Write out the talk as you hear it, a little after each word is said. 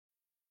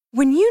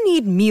When you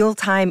need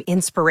mealtime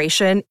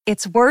inspiration,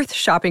 it's worth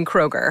shopping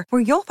Kroger,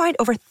 where you'll find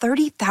over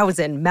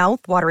 30,000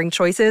 mouth-watering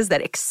choices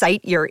that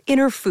excite your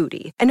inner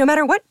foodie. And no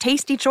matter what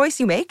tasty choice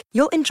you make,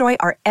 you'll enjoy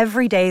our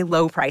everyday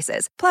low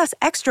prices, plus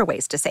extra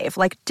ways to save,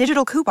 like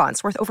digital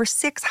coupons worth over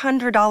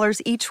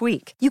 $600 each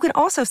week. You can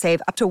also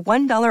save up to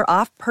 $1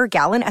 off per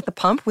gallon at the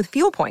pump with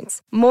fuel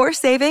points. More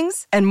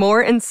savings and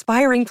more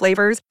inspiring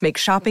flavors make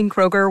shopping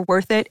Kroger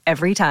worth it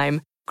every time.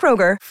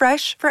 Kroger,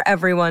 fresh for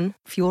everyone.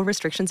 Fuel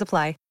restrictions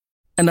apply.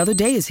 Another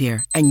day is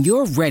here, and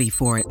you're ready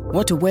for it.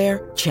 What to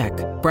wear? Check.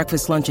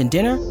 Breakfast, lunch, and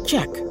dinner?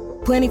 Check.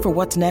 Planning for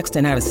what's next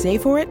and how to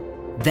save for it?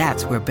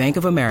 That's where Bank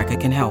of America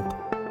can help.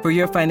 For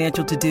your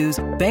financial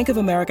to-dos, Bank of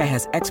America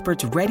has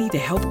experts ready to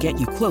help get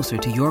you closer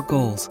to your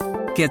goals.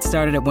 Get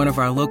started at one of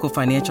our local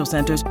financial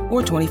centers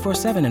or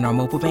 24/7 in our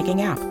mobile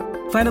banking app.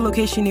 Find a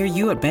location near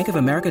you at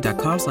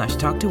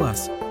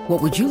bankofamerica.com/talktous. What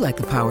would you like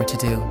the power to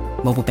do?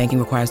 Mobile banking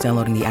requires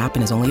downloading the app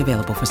and is only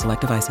available for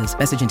select devices.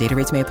 Message and data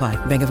rates may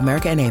apply. Bank of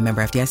America N.A.,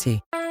 member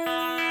FDIC.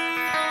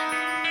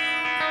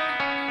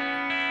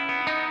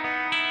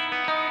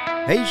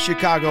 Hey,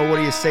 Chicago, what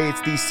do you say? It's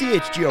the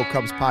CHGO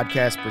Cubs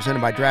podcast presented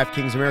by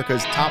DraftKings,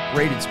 America's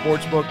top-rated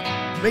sportsbook.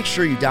 Make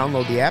sure you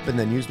download the app and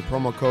then use the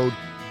promo code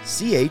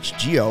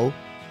CHGO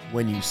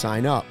when you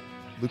sign up.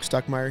 Luke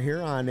Stuckmeyer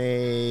here on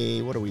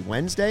a,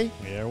 Wednesday?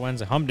 Yeah,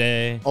 Wednesday, hump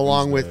day.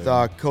 Along with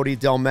Cody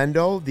Del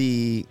Mendo,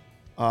 the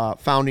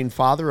founding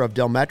father of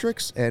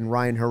Delmetrics, and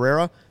Ryan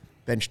Herrera,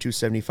 Bench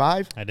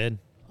 275. I did.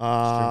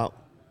 We're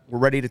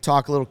ready to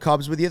talk a little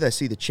Cubs with you. I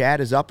see the chat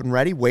is up and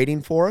ready,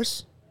 waiting for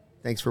us.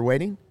 Thanks for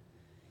waiting.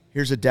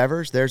 Here's a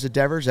Devers. There's a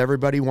Devers.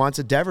 Everybody wants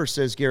a Devers,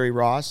 says Gary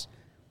Ross.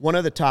 One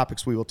of the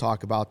topics we will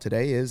talk about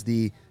today is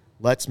the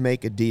let's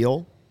make a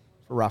deal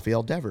for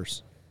Rafael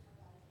Devers.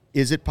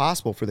 Is it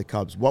possible for the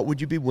Cubs? What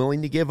would you be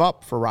willing to give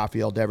up for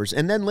Rafael Devers?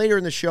 And then later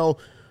in the show,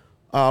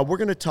 we're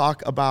going to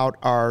talk about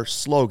our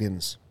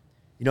slogans.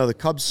 You know, the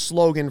Cubs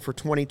slogan for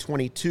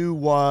 2022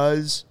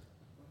 was,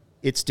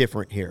 "It's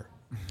different here."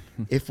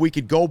 If we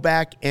could go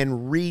back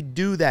and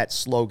redo that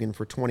slogan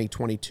for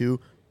 2022,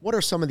 what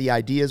are some of the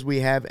ideas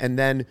we have? And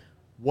then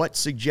what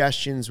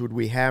suggestions would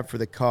we have for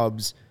the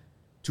Cubs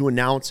to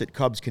announce at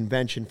Cubs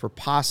Convention for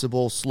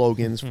possible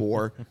slogans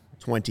for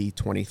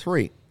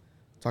 2023?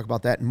 Talk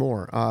about that and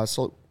more.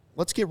 So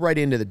let's get right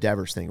into the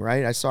Devers thing,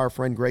 right? I saw our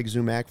friend Greg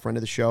Zumak, friend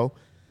of the show,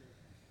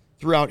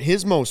 threw out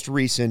his most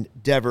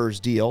recent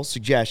Devers deal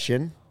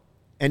suggestion,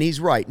 and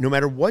he's right. No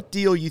matter what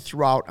deal you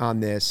throw out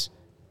on this,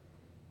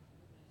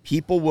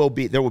 there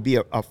will be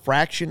a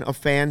fraction of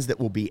fans that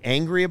will be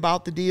angry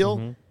about the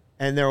deal,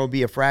 and there will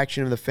be a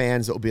fraction of the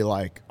fans that will be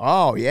like,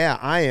 oh, yeah,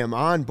 I am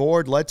on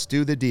board. Let's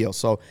do the deal.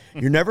 So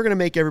you're never going to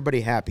make everybody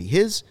happy.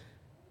 His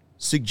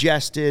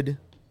suggested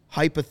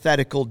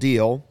hypothetical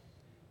deal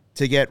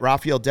to get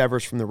Rafael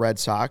Devers from the Red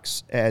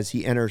Sox as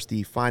he enters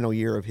the final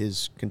year of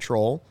his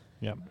control.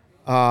 Yep.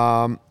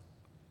 And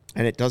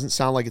it doesn't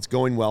sound like it's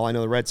going well. I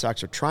know the Red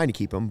Sox are trying to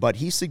keep him, but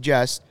he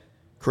suggests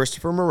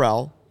Christopher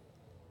Morel,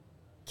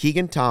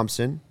 Keegan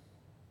Thompson,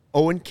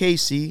 Owen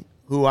Casey,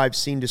 who I've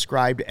seen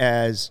described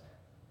as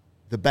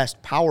the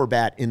best power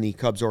bat in the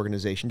Cubs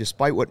organization,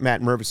 despite what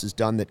Matt Mervis has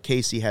done, that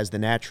Casey has the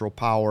natural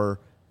power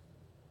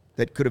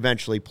that could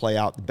eventually play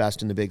out the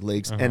best in the big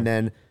leagues, and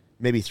then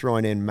maybe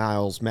throwing in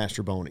Miles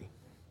Mastroboni.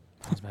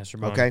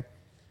 Okay?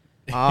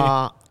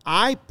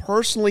 I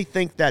personally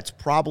think that's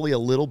probably a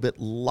little bit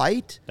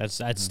light.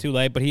 That's too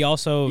late, but he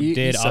also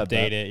did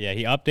update it. Yeah,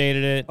 he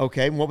updated it.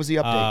 Okay, and what was the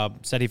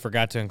update? Said he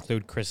forgot to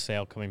include Chris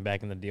Sale coming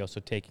back in the deal,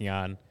 so taking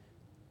on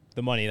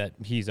the money that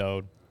he's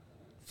owed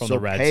from the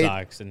Red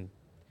Sox. And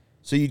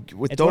so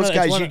with those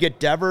guys, you get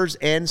Devers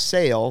and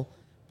Sale,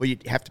 but you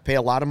have to pay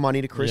a lot of money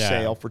to Chris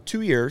Sale for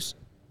 2 years.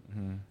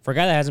 For a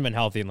guy that hasn't been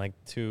healthy in like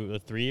 2 or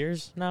 3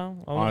 years now.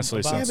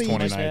 Honestly, since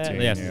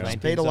 2019. He's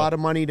paid a lot of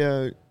money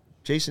to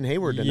Jason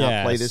Hayward to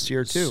not play this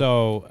year, too.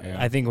 So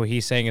I think what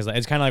he's saying is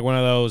it's kind of like one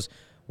of those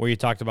where you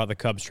talked about the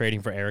Cubs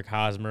trading for Eric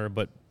Hosmer,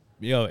 but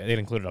it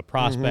included a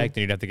prospect,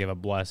 and you'd have to give a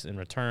bless in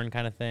return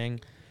kind of thing.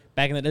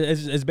 Back in the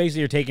it's basically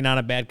you're taking on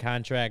a bad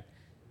contract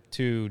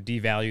to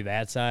devalue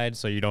that side,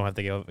 so you don't have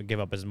to give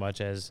up as much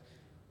as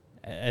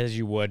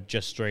you would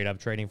just straight up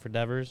trading for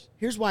Devers.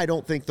 Here's why I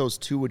don't think those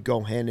two would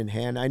go hand in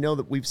hand. I know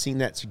that we've seen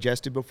that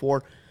suggested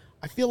before.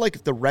 I feel like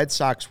if the Red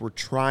Sox were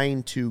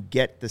trying to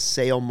get the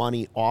Sale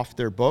money off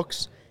their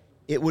books,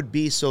 it would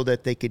be so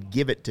that they could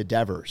give it to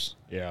Devers.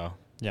 Yeah.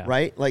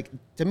 Right? Like,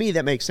 to me,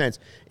 that makes sense.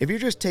 If you're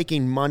just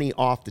taking money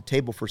off the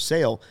table for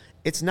Sale,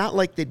 it's not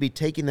like they'd be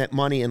taking that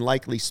money and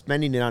likely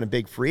spending it on a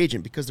big free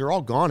agent because they're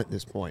all gone at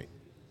this point.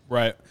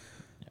 Right.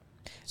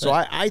 So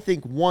I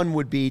think one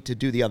would be to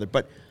do the other.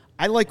 But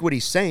I like what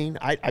he's saying.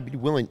 I'd be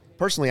willing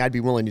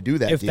to do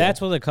that if deal.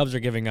 That's what the Cubs are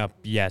giving up,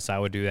 yes, I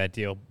would do that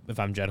deal if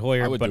I'm Jed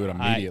Hoyer. I would do it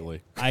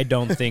immediately. I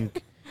don't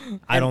think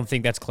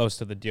that's close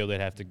to the deal they'd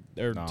have to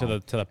to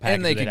the package.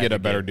 And they could get a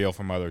better deal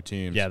from other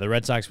teams. Yeah, the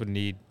Red Sox would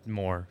need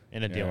more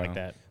in a deal like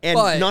that. And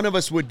none of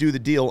us would do the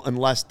deal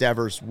unless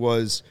Devers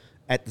was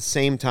at the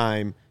same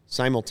time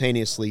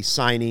simultaneously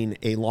signing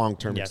a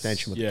long-term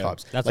extension with the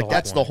Cubs.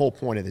 That's the whole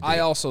point of the deal. I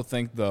also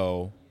think,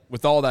 though,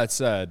 with all that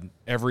said,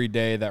 every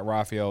day that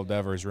Rafael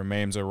Devers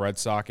remains a Red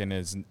Sox and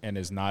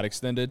is not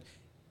extended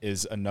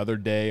is another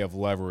day of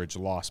leverage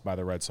lost by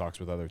the Red Sox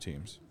with other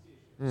teams.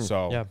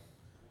 So,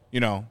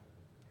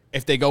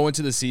 if they go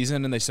into the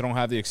season and they still don't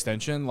have the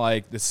extension,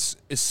 like this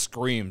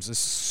screams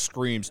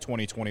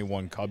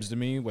 2021 Cubs to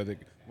me when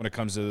it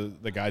comes to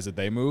the guys that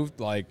they moved.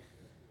 Like,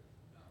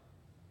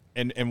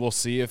 and we'll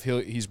see if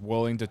he's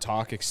willing to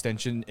talk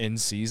extension in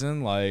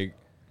season. Like,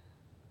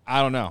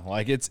 I don't know.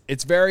 Like,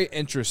 it's very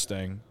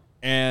interesting.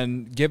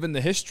 And given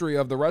the history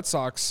of the Red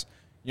Sox,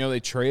 they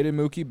traded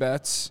Mookie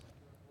Betts,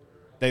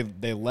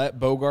 they let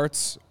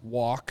Bogarts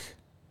walk,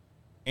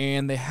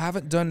 and they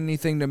haven't done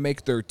anything to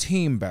make their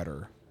team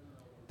better.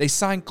 They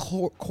signed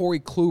Corey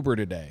Kluber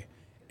today.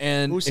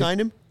 And who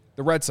signed him?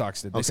 The Red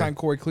Sox did. They signed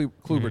Corey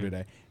Kluber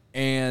today.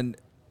 And,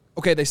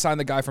 okay, they signed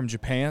the guy from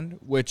Japan,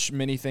 which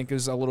many think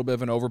is a little bit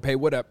of an overpay,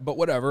 but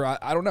whatever.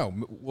 I don't know.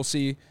 We'll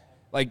see.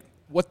 Like,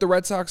 what the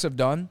Red Sox have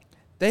done,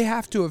 they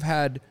have to have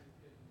had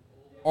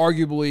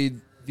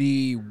arguably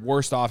the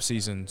worst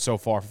offseason so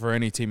far for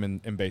any team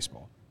in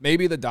baseball.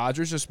 Maybe the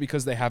Dodgers, just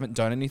because they haven't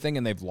done anything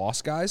and they've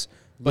lost guys.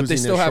 But Losing they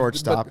still their have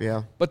shortstop,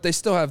 But they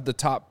still have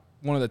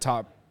one of the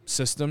top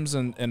systems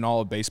in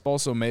all of baseball.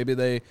 So maybe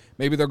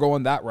they're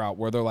going that route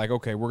where they're like,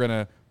 okay, we're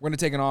gonna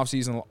take an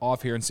offseason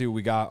off here and see what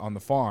we got on the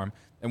farm.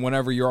 And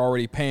whenever you're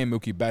already paying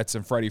Mookie Betts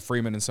and Freddie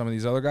Freeman and some of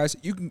these other guys,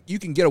 you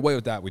can get away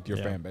with that with your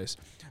fan base.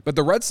 But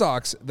the Red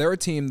Sox, they're a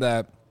team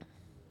that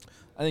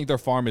I think their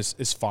farm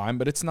is fine,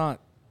 but it's not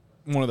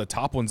one of the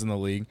top ones in the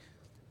league.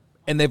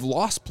 And they've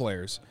lost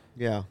players.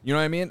 Yeah. You know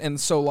what I mean? And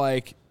so,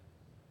 like,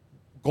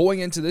 going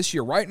into this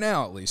year, right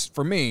now at least,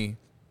 for me,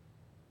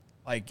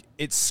 like,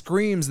 it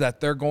screams that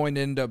they're going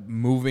to end up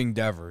moving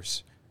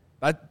Devers.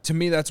 To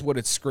me, that's what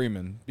it's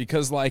screaming.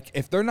 Because, like,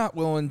 if they're not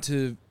willing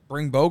to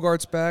bring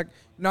Bogarts back,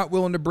 not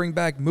willing to bring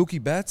back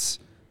Mookie Betts,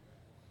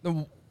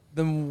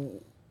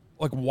 then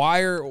like,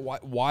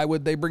 why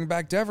would they bring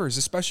back Devers?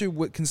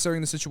 Especially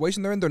considering the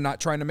situation they're in. They're not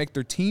trying to make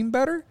their team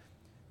better.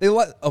 They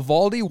let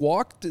Eovaldi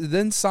walk,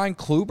 then sign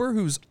Kluber,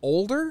 who's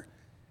older.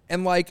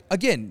 And, like,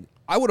 again,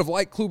 I would have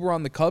liked Kluber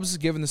on the Cubs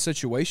given the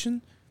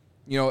situation,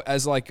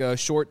 as, like, a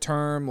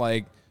short-term,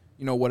 like,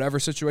 whatever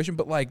situation.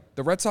 But, like,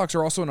 the Red Sox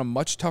are also in a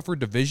much tougher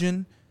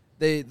division.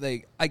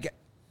 It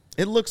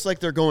looks like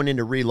they're going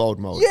into reload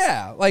mode.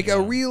 Yeah, like a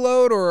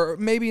reload, or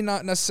maybe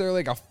not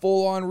necessarily like a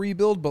full-on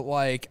rebuild, but,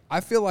 like,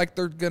 I feel like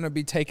they're going to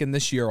be taking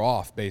this year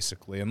off,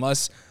 basically,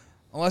 unless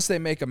they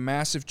make a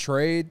massive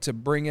trade to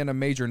bring in a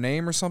major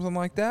name or something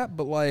like that.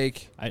 But,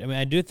 like,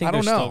 I do think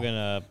they're still going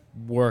to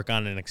work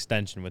on an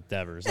extension with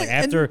Devers. Like,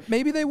 after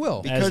maybe they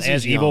will.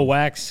 As Evil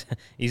Wax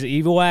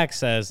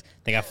says,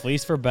 they got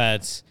fleeced for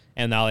Betts,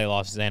 and now they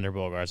lost Xander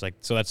Bogaerts. Like,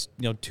 so that's,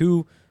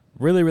 two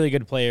really, really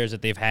good players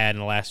that they've had in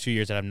the last 2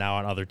 years that have now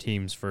on other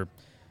teams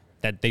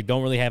that they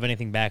don't really have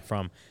anything back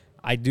from.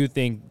 I do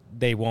think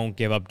they won't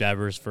give up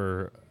Devers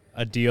for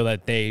a deal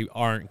that they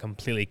aren't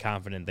completely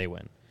confident they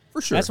win.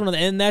 For sure.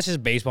 And that's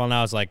just baseball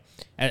now. It's like,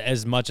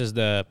 as much as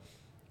the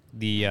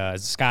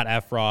Scott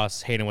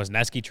Efros, Hayden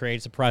Wesneski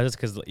trade surprises,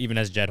 because even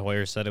as Jed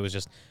Hoyer said, it was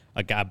just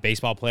a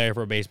baseball player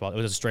for a baseball. It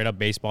was a straight up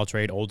baseball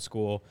trade, old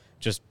school,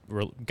 just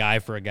guy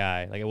for a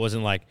guy. Like, it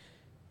wasn't like,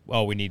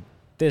 well, we need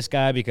this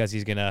guy because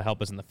he's gonna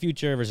help us in the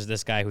future versus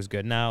this guy who's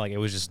good now. Like, it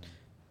was just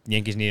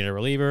Yankees needed a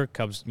reliever,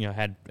 Cubs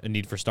had a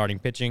need for starting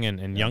pitching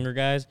and younger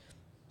guys.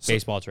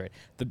 Baseball trade.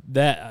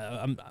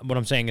 What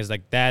I'm saying is,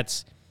 like,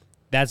 that's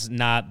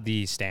not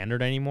the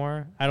standard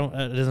anymore.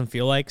 It doesn't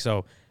feel like.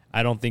 So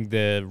I don't think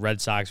the Red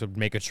Sox would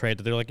make a trade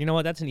that they're like,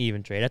 that's an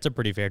even trade. That's a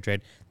pretty fair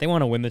trade. They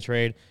want to win the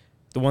trade.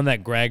 The one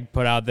that Greg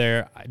put out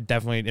there,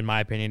 definitely, in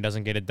my opinion,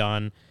 doesn't get it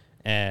done.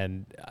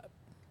 And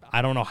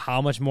I don't know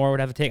how much more it would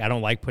have to take. I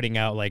don't like putting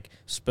out, like,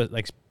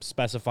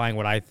 specifying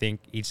what I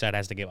think each side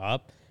has to give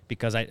up,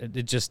 because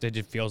it just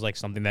feels like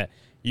something that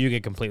you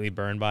get completely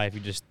burned by if you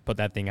just put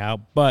that thing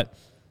out. But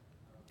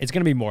it's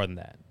going to be more than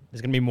that.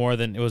 It's going to be more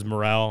than it was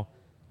Morel,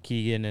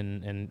 Keegan,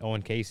 and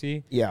Owen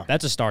Casey. Yeah.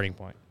 That's a starting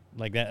point.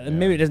 Like that. Yeah.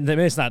 Maybe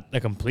it's not a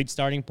complete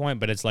starting point,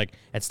 but it's like,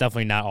 it's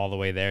definitely not all the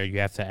way there. You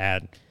have to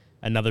add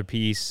another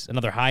piece,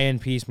 another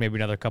high-end piece, maybe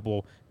another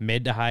couple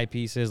mid to high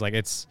pieces. Like,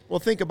 it's... Well,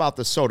 think about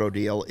the Soto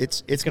deal.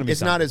 It's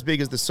not as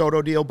big as the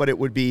Soto deal, but it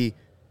would be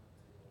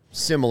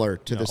similar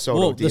to the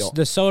Soto deal.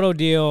 The Soto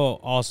deal,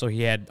 also,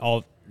 he had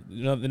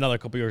another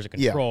couple years of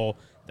control,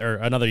 or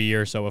another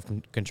year or so of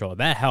control.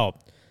 That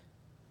helped,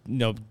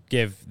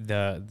 give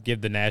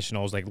the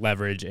Nationals, like,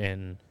 leverage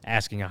in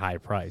asking a high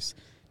price.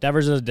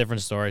 Devers is a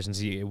different story, since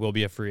he will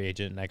be a free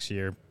agent next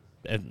year,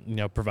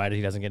 provided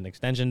he doesn't get an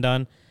extension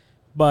done.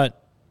 But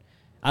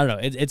I don't know.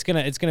 It's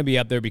gonna be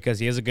up there because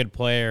he is a good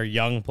player,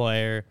 young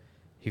player.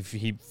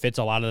 He fits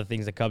a lot of the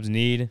things the Cubs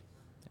need,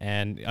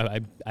 and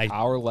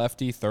our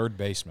lefty third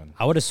baseman.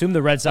 I would assume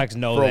the Red Sox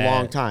know for that. A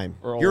long time.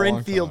 Your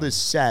infield is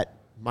set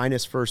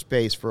minus first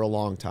base for a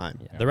long time.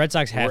 Yeah. The Red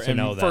Sox have to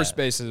know that. First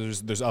base,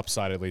 there's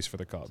upside at least for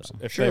the Cubs.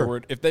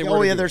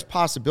 There's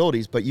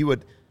possibilities, but you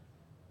would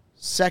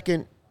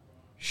second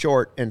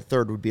short, and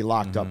third would be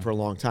locked up for a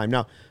long time.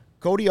 Now,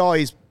 Cody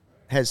always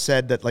has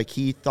said that like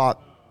he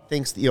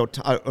thinks the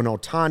an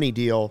Ohtani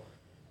deal,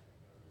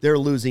 they're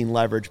losing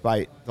leverage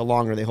by the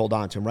longer they hold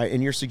on to him, right?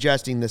 And you're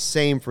suggesting the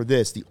same for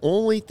this. The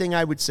only thing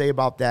I would say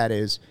about that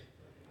is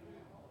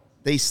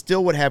they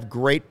still would have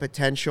great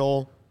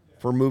potential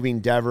for moving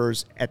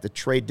Devers at the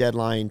trade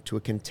deadline to a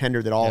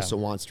contender that also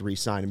wants to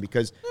re-sign him,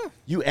 because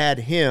you add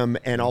him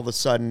and all of a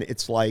sudden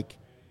it's like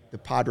the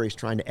Padres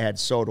trying to add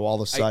Soto. All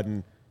of a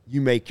sudden you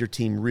make your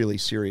team really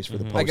serious for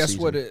the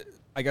postseason.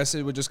 I guess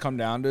it would just come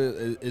down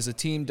to, is a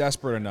team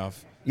desperate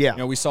enough? Yeah. You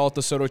know, we saw at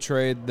the Soto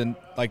trade, then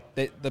like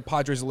the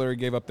Padres literally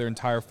gave up their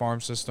entire farm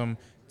system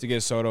to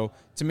get Soto.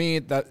 To me,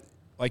 that,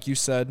 like you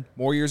said,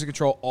 more years of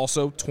control.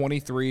 Also,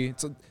 23.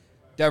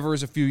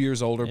 Devers a few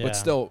years older, but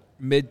still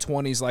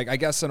mid-20s. Like, I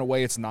guess in a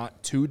way it's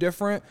not too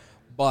different.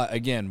 But,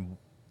 again,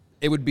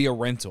 it would be a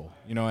rental.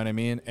 You know what I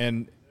mean?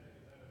 And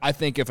I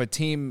think if a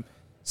team,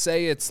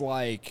 say it's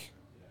like,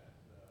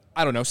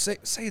 I don't know, say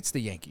it's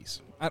the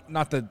Yankees.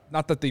 Not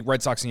that the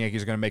Red Sox and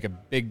Yankees are going to make a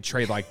big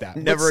trade like that.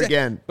 Never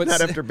again. But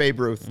not after Babe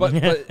Ruth.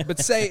 But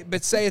say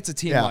it's a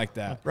team like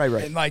that. Right.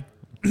 And like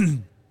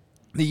the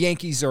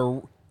Yankees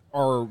are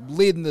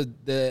leading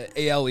the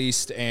AL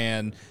East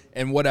and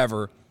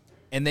whatever,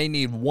 and they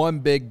need one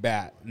big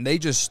bat, and they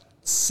just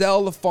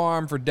sell the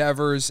farm for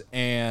Devers,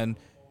 and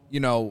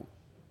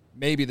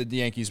maybe the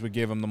Yankees would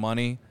give them the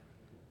money,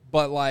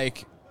 but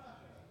like.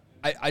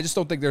 I just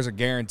don't think there's a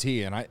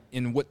guarantee, and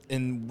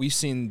we've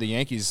seen the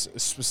Yankees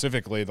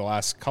specifically the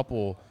last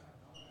couple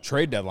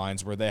trade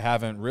deadlines where they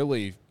haven't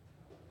really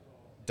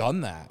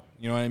done that.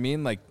 You know what I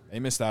mean? Like, they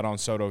missed out on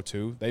Soto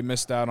too. They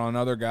missed out on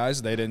other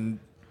guys. They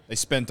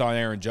spent on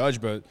Aaron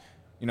Judge, but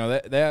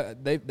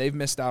they've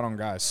missed out on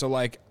guys. So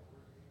like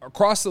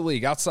across the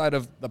league, outside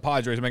of the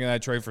Padres making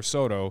that trade for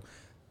Soto,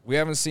 we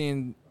haven't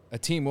seen a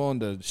team willing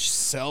to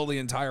sell the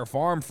entire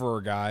farm for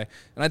a guy,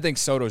 and I think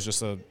Soto's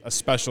just a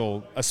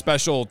special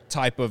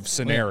type of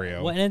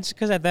scenario. Well, and it's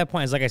because at that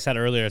point, it's like I said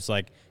earlier, it's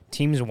like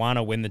teams want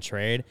to win the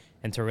trade,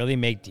 and to really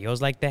make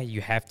deals like that,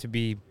 you have to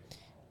be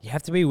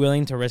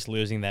willing to risk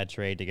losing that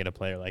trade to get a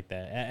player like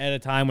that at a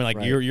time when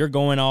like you're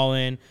going all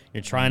in,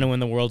 you're trying to win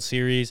the World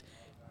Series.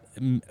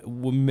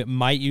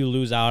 Might you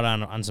lose out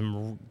on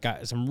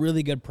some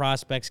really good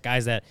prospects,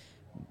 guys that.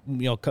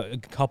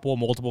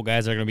 Multiple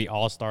guys that are going to be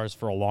all-stars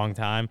for a long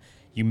time.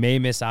 You may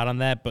miss out on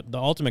that, but the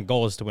ultimate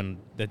goal is to win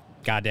the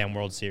goddamn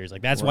World Series.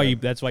 Like that's why you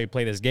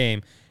play this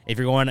game. If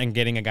you're going and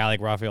getting a guy like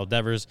Rafael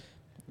Devers,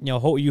 you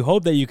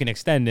hope that you can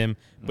extend him,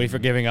 but if you're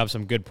giving up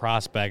some good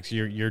prospects,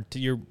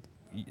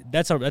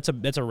 that's a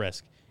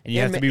risk, and you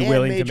have to be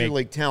willing to make major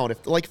league talent.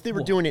 If they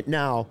were doing it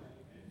now,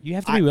 you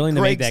have to be willing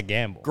to make that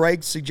gamble.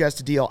 Greg suggests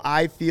a deal.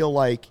 I feel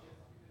like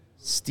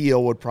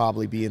Steele would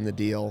probably be in the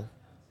deal.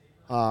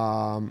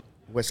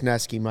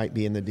 Wisniewski might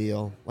be in the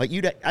deal.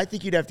 I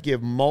think you'd have to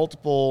give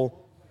multiple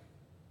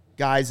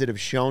guys that have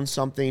shown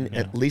something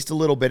at least a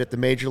little bit at the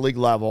major league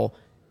level,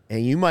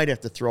 and you might have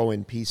to throw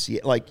in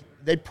PCA. Like,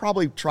 they'd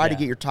probably try to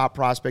get your top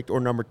prospect or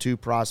number 2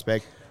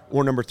 prospect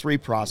or number 3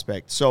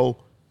 prospect. So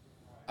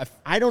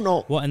I don't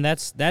know. Well, and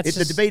that's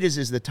the debate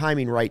is the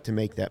timing right to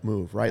make that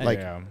move,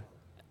 right?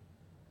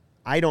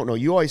 I don't know.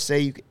 You always say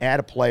you can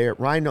add a player.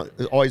 Ryan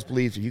always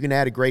believes if you can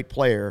add a great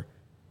player,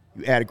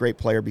 you add a great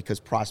player because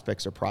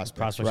prospects are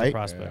prospects, right?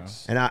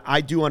 Prospects. And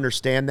I do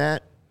understand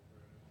that.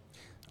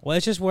 Well,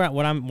 it's just where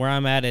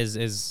I'm at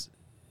is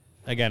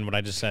again what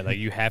I just said. Like,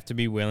 you have to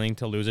be willing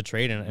to lose a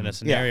trade in a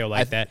scenario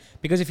like that,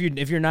 because if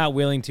you're not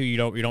willing to, you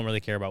don't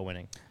really care about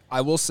winning. I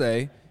will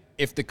say,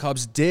 if the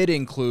Cubs did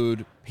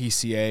include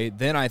PCA,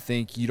 then I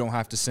think you don't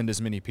have to send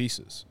as many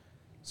pieces.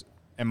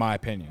 In my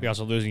opinion, you're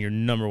also losing your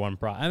number 1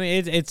 I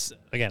mean, it's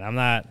again,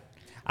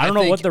 I don't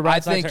know what the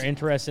Red Sox are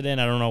interested in.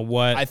 I don't know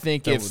what I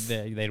think if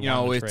they'd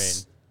want to trade.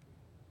 It's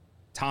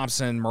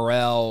Thompson,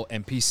 Morel,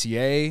 and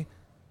PCA,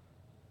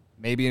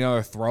 maybe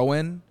another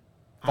throw-in,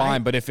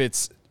 fine. But if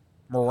it's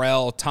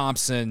Morel,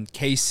 Thompson,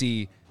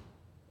 Casey,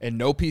 and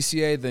no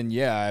PCA, then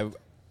you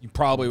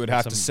probably would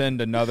have to send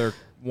another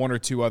 1 or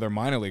 2 other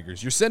minor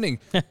leaguers. You're sending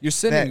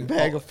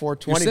bag of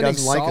 420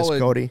 doesn't like us,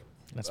 Cody.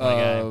 That's my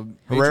guy.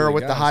 Herrera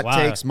with the hot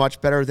takes,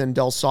 much better than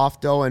Del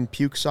Softo and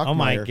Puke Suckmeyer. Oh,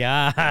 my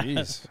God.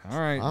 Jeez. All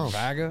right.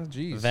 Vaga.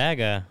 Jeez.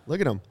 Vaga.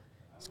 Look at him.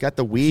 He's got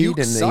the weed, and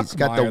he's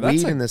got the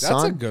weed in the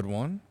sun. That's a good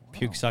one.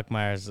 Puke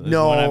Suckmeyer is one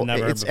No, I've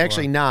never heard it's before.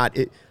 actually not.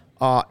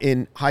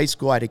 In high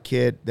school, I had a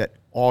kid that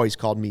always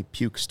called me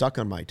Puke Stuck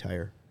on my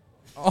tire.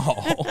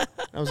 Oh.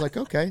 I was like,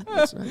 okay,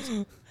 that's nice.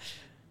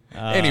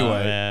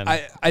 Anyway,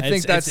 I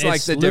think that's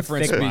like the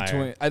difference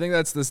between. I think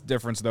that's the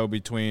difference though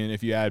between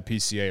if you add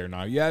PCA or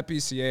not. You add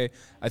PCA,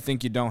 I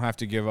think you don't have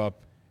to give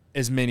up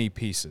as many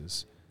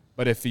pieces.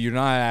 But if you're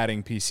not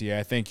adding PCA,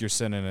 I think you're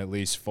sending at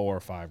least 4 or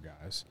 5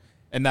 guys,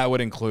 and that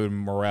would include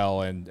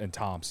Morel and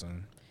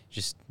Thompson.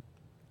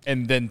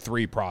 And then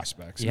 3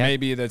 prospects. Yeah.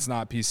 Maybe that's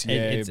not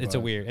PCA.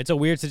 It's a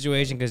weird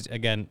situation because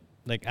again,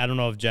 like I don't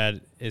know if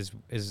Jed is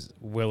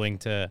willing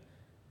to.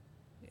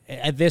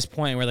 At this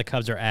point where the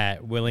Cubs are at,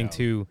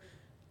 to,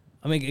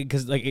 I mean,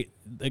 because like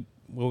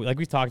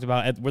we've talked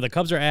about, where the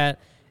Cubs are at,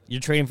 you're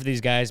trading for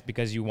these guys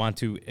because you want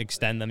to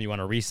extend them, you want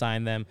to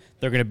re-sign them.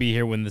 They're going to be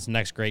here when this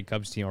next great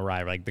Cubs team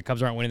arrives. Like, the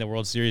Cubs aren't winning the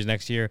World Series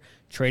next year.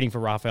 Trading for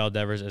Rafael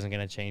Devers isn't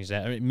going to change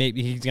that. I mean,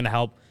 maybe he's going to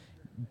help.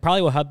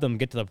 Probably will help them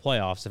get to the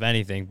playoffs, if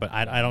anything, but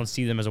I don't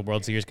see them as a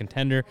World Series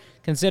contender,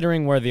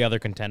 considering where the other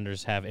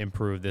contenders have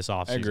improved this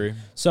offseason. I agree.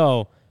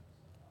 So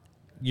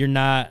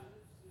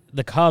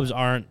the Cubs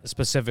aren't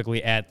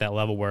specifically at that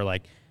level where,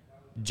 like,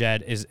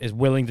 Jed is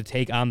willing to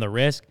take on the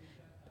risk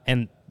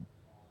and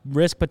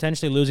risk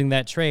potentially losing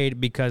that trade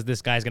because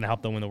this guy's going to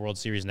help them win the World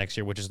Series next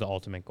year, which is the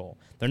ultimate goal.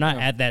 They're not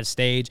at that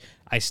stage.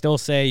 I still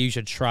say you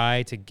should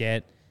try to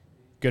get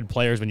good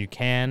players when you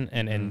can,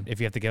 and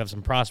if you have to give up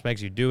some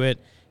prospects, you do it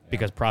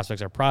because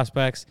prospects are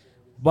prospects.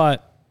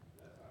 But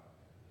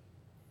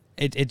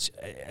it's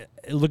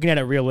looking at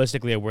it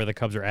realistically at where the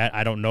Cubs are at,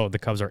 I don't know if the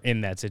Cubs are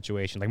in that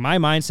situation. Like, my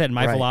mindset and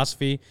my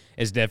philosophy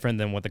is different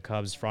than what the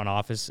Cubs front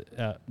office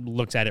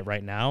looks at it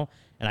right now,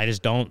 and I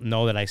just don't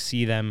know that I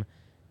see them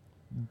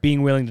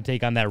being willing to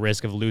take on that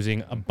risk of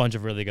losing a bunch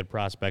of really good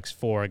prospects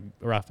for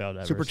Rafael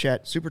Devers. Super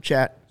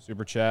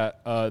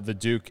chat. The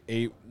Duke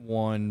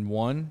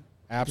 811.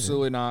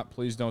 Absolutely not.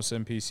 Please don't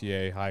send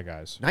PCA. Hi,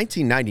 guys.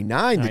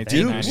 1999, the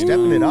Duke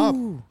stepping it up.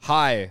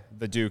 Hi,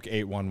 the Duke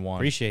 811.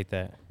 Appreciate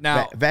that.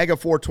 Now, Vaga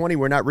 420,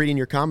 we're not reading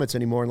your comments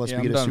anymore unless we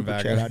I'm get a done, super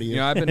Vaga. chat out of you.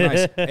 I've been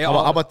nice. Hey,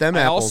 How about them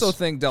I apples? also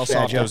think Del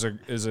Bad Softo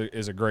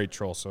is a great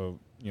troll, so,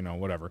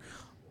 whatever.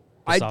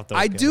 Softo's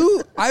I good.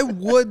 do.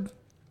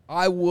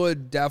 I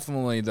would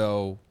definitely,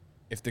 though,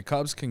 if the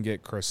Cubs can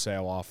get Chris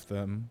Sale off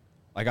them,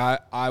 like,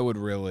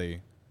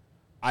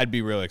 I'd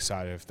be really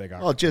excited if they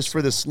got. Well, just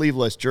for the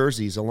sleeveless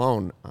jerseys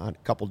alone, a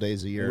couple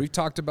days a year. We've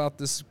talked about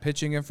this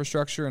pitching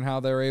infrastructure and how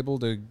they're able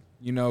to,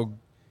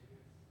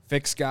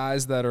 fix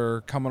guys that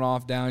are coming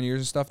off down years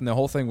and stuff. And the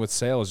whole thing with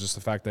Sale is just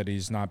the fact that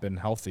he's not been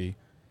healthy.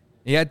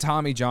 He had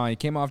Tommy John. He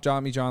came off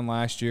Tommy John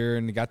last year,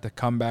 and he got the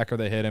comebacker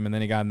that hit him, and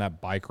then he got in that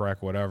bike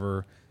wreck,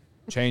 whatever.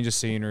 Change of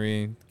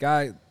scenery.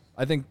 Guy,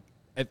 I think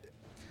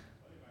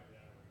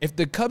if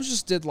the Cubs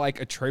just did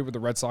like a trade with the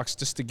Red Sox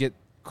just to get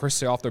Chris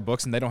Sale off their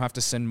books and they don't have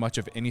to send much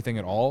of anything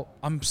at all,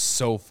 I'm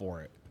so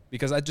for it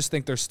because I just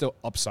think there's still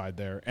upside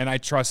there. And I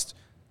trust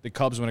the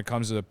Cubs when it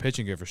comes to the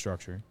pitching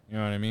infrastructure. You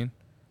know what I mean?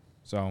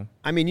 So,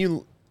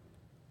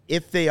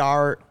 if they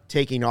are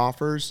taking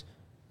offers,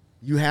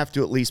 you have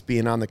to at least be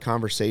in on the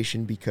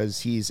conversation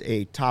because he's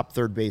a top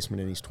third baseman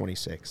and he's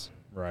 26.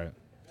 right.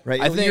 Right?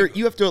 I think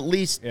you have to at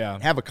least Yeah.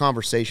 have a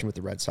conversation with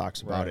the Red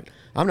Sox about Right. it.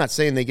 I'm not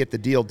saying they get the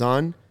deal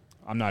done,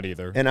 I'm not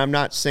either. and I'm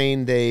not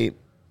saying they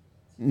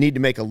need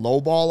to make a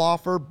lowball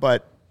offer,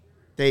 but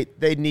they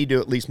need to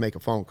at least make a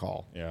phone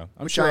call. Yeah.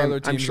 I'm Which sure other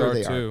I'm teams sure are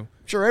they too.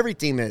 I'm sure every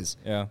team is.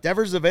 Yeah.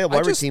 Devers available. I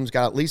Every just- team's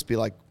got to at least be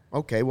like,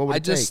 okay, what would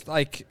it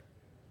take?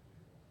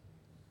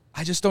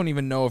 I just don't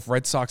even know if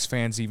Red Sox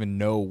fans even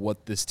know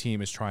what this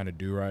team is trying to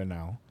do right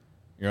now.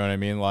 You know what I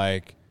mean?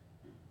 Like,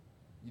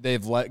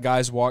 they've let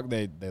guys walk.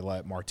 They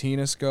let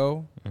Martinez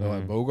go. They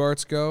let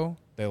Bogarts go.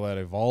 They let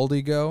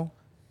Evaldi go.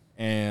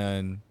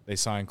 And they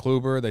signed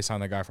Kluber. They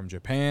signed the guy from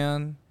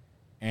Japan.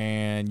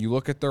 And you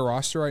look at their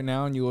roster right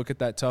now and you look at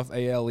that tough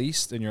AL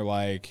East and you're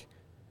like,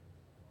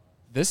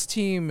 this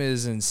team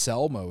is in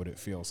sell mode, it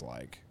feels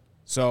like.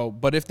 So,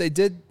 but if they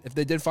did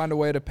find a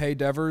way to pay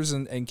Devers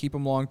and keep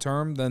him long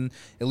term, then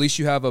at least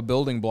you have a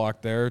building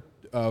block there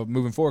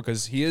moving forward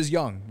because he is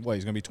young. What,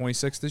 he's going to be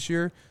 26 this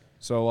year?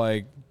 So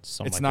like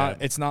Something it's like not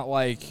that. it's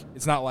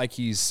not like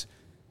he's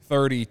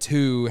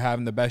 32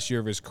 having the best year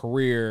of his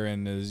career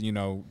and is,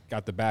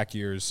 got the back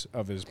years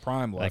of his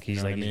prime left. Like, he's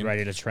you know what I he's mean?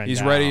 ready to trend He's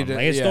down. ready to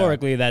Like,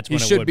 historically, that's he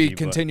when it should would be but-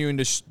 continuing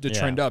to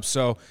trend Yeah. up.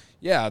 So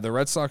yeah, the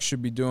Red Sox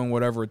should be doing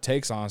whatever it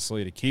takes,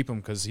 honestly, to keep him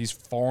because he's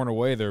far and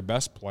away their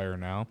best player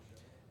now,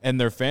 and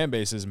their fan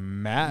base is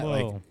mad.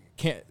 Whoa.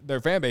 Their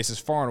fan base is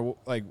far and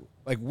away,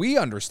 like we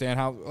understand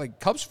how like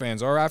Cubs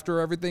fans are after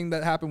everything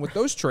that happened with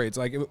those trades,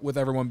 like with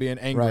everyone being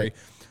angry, Right.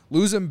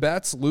 losing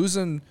Betts,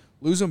 losing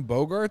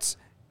Bogarts.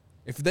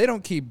 If they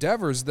don't keep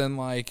Devers, then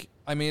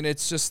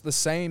it's just the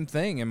same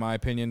thing in my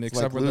opinion,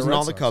 except Like for the losing Red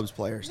all the Sox. Cubs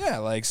players. Yeah,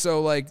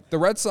 the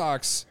Red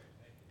Sox,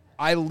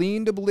 I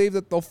lean to believe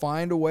that they'll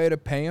find a way to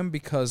pay him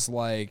because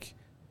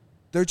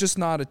they're just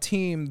not a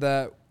team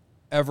that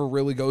ever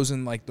really goes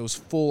in those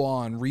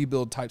full-on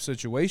rebuild type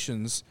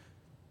situations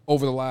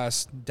over the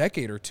last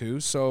decade or two.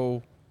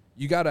 So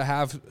you got to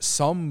have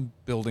some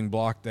building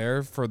block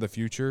there for the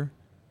future.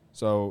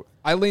 So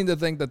I lean to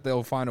think that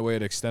they'll find a way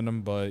to extend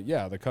him. But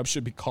yeah, the Cubs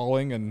should be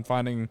calling and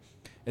finding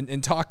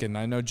and talking.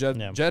 I know Jed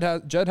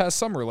has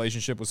some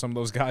relationship with some of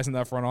those guys in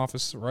that front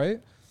office, right?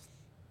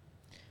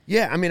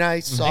 Yeah, I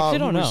saw. I actually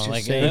don't who was know. just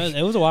Like, saying-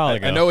 it was a while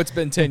ago. I know it's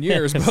been 10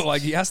 years, but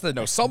he has to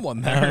know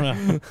someone there. I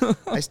don't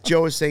know.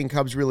 Joe is saying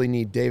Cubs really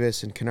need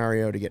Davis and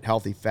Canario to get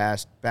healthy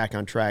fast, back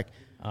on track.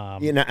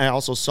 I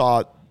also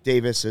saw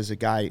Davis as a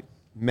guy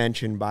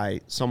mentioned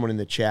by someone in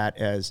the chat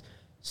as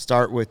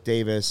start with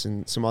Davis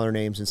and some other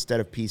names instead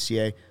of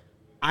PCA.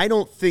 I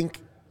don't think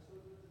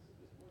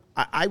 –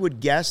 I would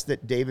guess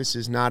that Davis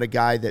is not a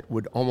guy that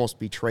would almost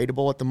be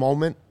tradable at the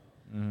moment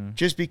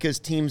just because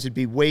teams would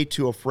be way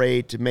too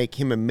afraid to make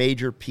him a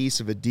major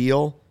piece of a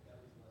deal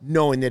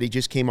knowing that he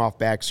just came off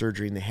back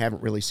surgery and they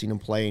haven't really seen him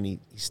play, and he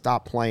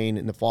stopped playing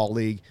in the fall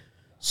league.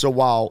 So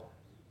while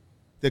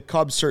the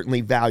Cubs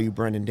certainly value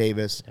Brendan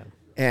Davis,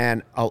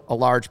 and a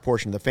large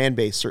portion of the fan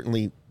base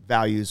certainly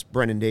values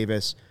Brendan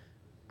Davis,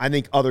 I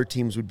think other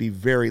teams would be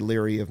very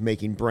leery of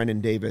making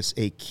Brendan Davis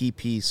a key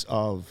piece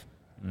of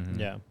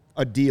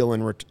a deal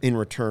in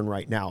return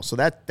right now. So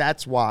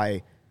that's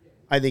why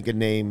I think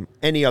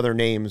any other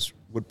names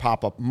would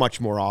pop up much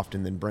more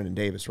often than Brendan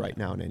Davis right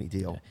now in any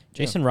deal.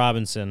 Jason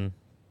Robinson,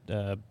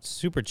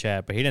 super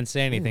chat, but he didn't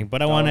say anything.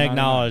 But I want to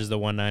acknowledge the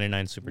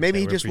 $1.99 super chat. Maybe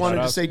he just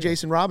wanted to say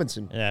Jason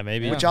Robinson. Yeah,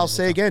 maybe. Which I'll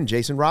say again,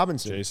 Jason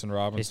Robinson. Jason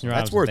Robinson.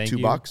 That's worth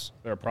 $2. Is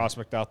there a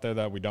prospect out there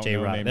that we don't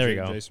know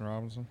named Jason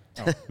Robinson?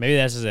 Oh. Maybe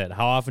this is it.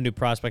 How often do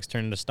prospects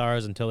turn into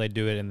stars? Until they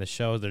do it in the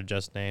shows, they're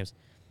just names.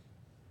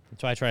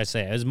 That's what I try to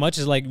say. As much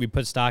as like we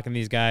put stock in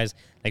these guys,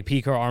 like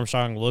P.K.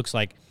 Armstrong looks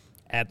like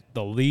at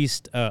the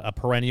least a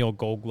perennial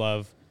Gold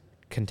Glove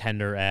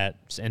contender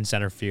in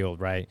center field,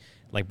 right?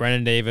 Like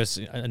Brendan Davis,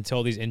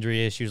 until these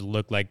injury issues,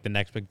 looked like the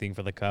next big thing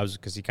for the Cubs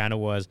because he kind of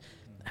was.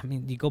 I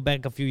mean, you go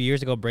back a few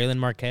years ago, Braylon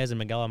Marquez and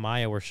Miguel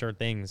Amaya were sure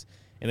things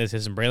in the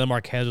system. Braylon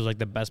Marquez was like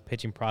the best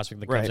pitching prospect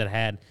the Cubs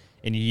had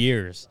in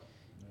years.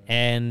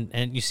 And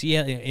you see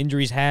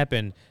injuries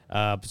happen,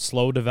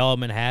 slow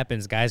development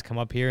happens. Guys come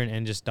up here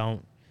and just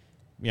don't,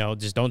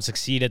 just don't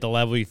succeed at the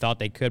level you thought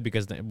they could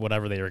because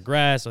whatever they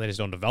regress or they just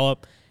don't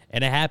develop,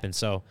 and it happens.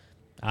 So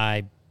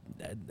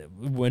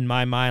in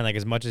my mind, like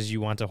as much as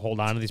you want to hold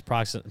on to these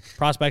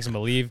prospects and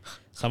believe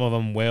some of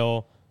them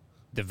will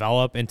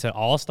develop into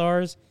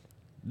all-stars,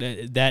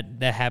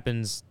 that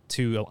happens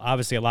to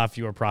obviously a lot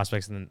fewer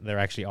prospects than there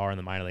actually are in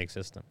the minor league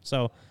system.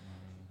 So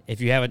if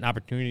you have an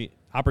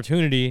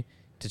opportunity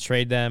to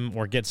trade them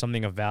or get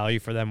something of value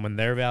for them when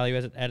their value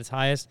is at its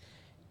highest,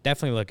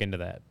 definitely look into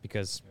that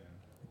because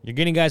you're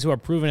getting guys who are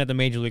proven at the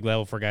major league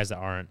level for guys that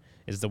aren't,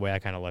 is the way I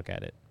kind of look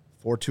at it.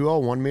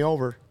 420 won me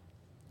over.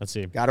 Let's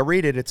see. Got to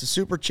read it. It's a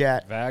super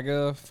chat.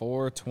 Vaga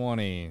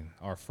 420,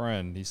 our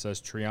friend. He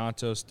says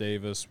Triantos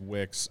Davis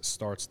Wicks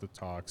starts the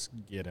talks.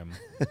 Get him.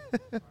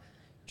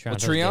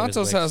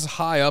 Triantos has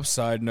high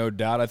upside, no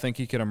doubt. I think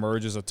he can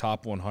emerge as a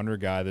top 100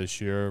 guy this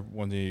year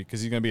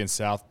because he's going to be in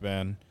South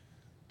Bend.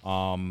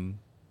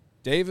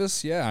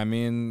 Davis, yeah. I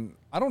mean,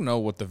 I don't know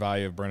what the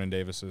value of Brendan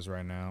Davis is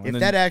right now. If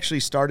that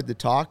actually started the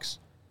talks,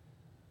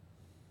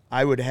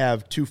 I would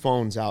have two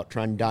phones out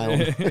trying to dial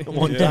at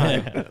one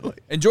time.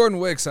 And Jordan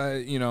Wicks,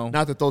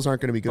 not that those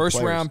aren't going to be good first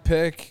players. Round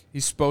pick.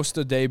 He's supposed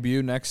to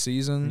debut next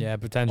season. Yeah,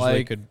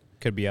 potentially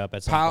could be up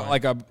at some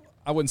point.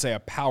 I wouldn't say a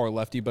power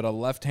lefty, but a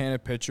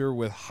left-handed pitcher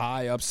with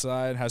high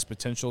upside, has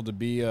potential to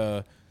be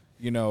a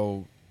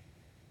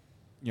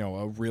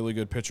really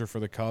good pitcher for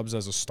the Cubs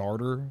as a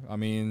starter. I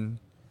mean,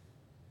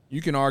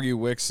 you can argue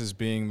Wicks as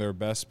being their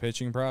best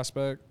pitching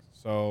prospect.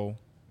 So,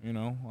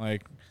 I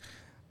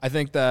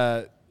think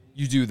that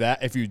you do that.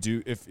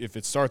 If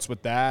it starts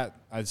with that,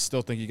 I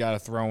still think you got to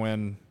throw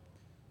in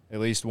at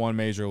least one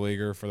major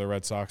leaguer for the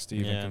Red Sox to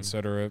even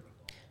consider it.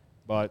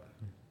 But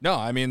no,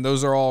 I mean,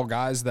 those are all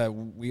guys that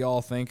we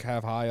all think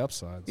have high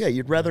upsides. Yeah,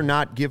 you'd rather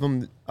not give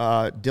them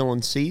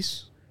Dylan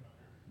Cease.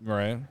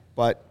 Right.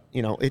 But,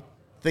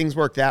 things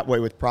work that way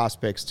with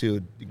prospects,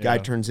 too. The guy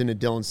turns into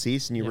Dylan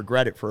Cease, and you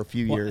regret it for a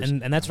few years.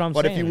 And that's what I'm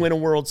saying. But if you win a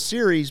World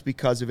Series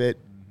because of it,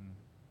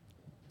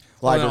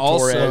 Gleyber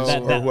Torres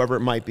or whoever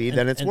it might be,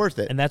 then it's worth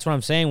it. And that's what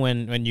I'm saying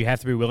when you have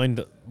to be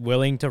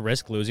willing to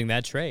risk losing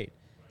that trade.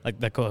 Like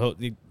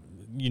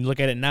you look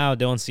at it now,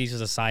 Dylan Cease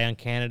is a Cy Young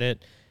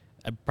candidate,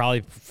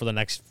 probably for the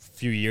next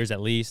few years at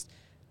least.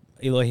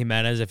 Eloy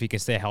Jimenez, if he can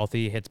stay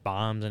healthy, hits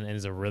bombs and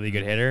is a really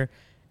good hitter.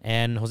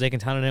 And Jose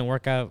Quintana didn't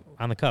work out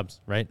on the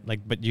Cubs, right?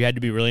 But you had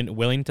to be really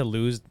willing to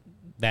lose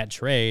that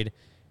trade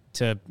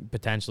to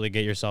potentially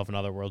get yourself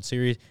another World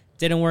Series.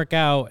 Didn't work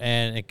out,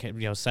 and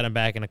it set him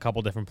back in a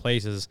couple different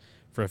places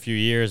for a few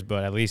years.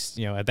 But at least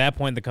at that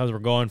point the Cubs were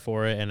going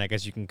for it, and I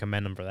guess you can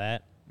commend them for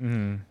that.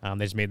 Mm-hmm.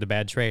 They just made the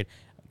bad trade.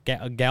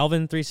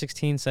 Galvin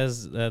 316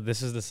 says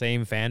this is the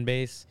same fan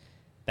base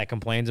that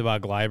complains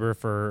about Gleyber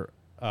for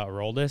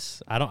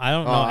Roldis. I don't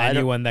know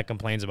anyone that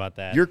complains about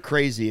that. You're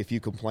crazy if you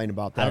complain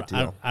about that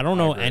deal. I don't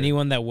know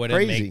anyone that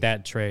wouldn't make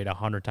that trade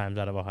 100 times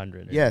out of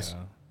 100. Yes.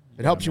 Yeah.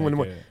 It helps you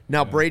win.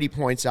 Now, Brady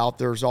points out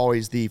there's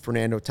always the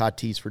Fernando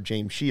Tatis for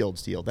James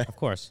Shields deal. Of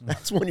course.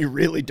 That's one you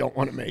really don't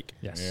want to make.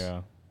 Yes.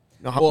 Yeah.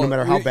 No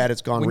matter how bad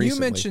it's gone recently. When you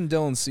mentioned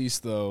Dylan Cease,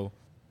 though,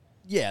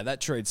 yeah,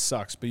 that trade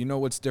sucks. But you know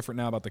what's different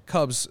now about the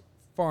Cubs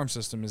farm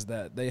system is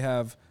that they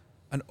have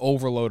an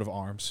overload of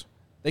arms.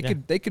 They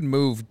could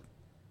move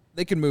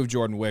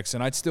Jordan Wicks,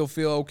 and I'd still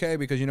feel okay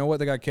because you know what?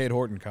 They got Cade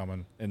Horton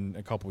coming in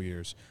a couple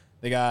years.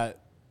 They got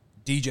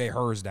DJ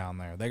Hers down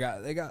there. They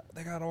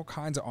got all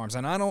kinds of arms,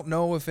 and I don't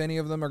know if any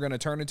of them are going to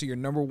turn into your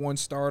number one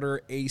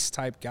starter ace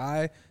type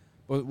guy.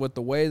 But with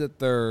the way that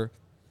they're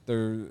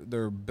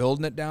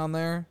building it down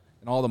there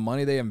and all the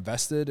money they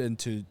invested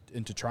into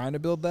trying to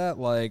build that,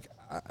 like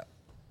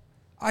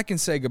I can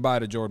say goodbye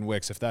to Jordan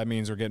Wicks if that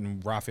means we're getting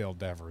Rafael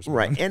Devers.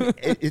 Right, and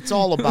it's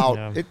all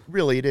about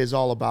it is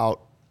all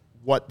about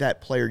what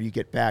that player you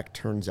get back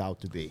turns out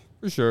to be.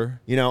 For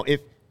sure. You know,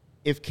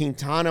 if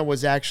Quintana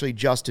was actually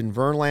Justin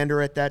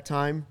Verlander at that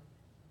time,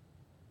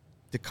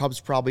 the Cubs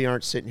probably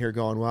aren't sitting here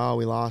going, "Wow,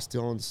 we lost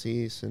Dylan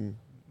Cease and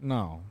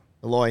No.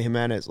 Eloy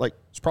Jimenez." Like,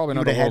 It's probably you not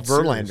would a have had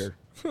World Series.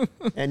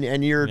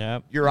 Verlander,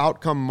 and your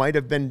outcome might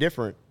have been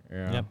different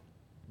Yeah. Yep.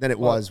 than it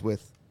was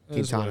with it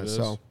is what Quintana. it is.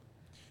 So,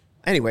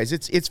 anyways,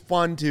 it's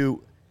fun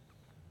to.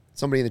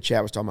 Somebody in the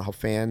chat was talking about how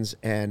fans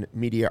and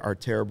media are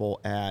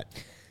terrible at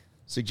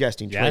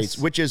suggesting Yes. trades,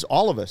 which is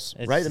all of us,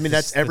 It's- right? I mean,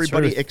 that's it's the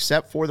everybody truth.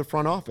 except for the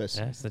front office.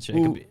 Yes, that's it. Who,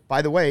 It could be-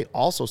 by the way,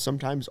 also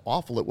sometimes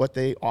awful at what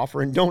they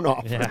offer and don't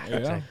offer. Yeah.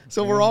 Yeah.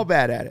 So we're all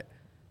bad at it.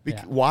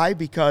 Yeah. Why?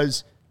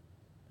 Because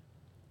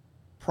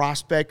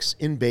prospects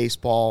in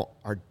baseball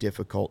are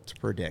difficult to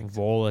predict.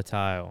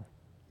 Volatile.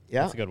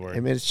 Yeah, That's a good word. I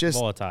mean, it's just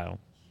volatile.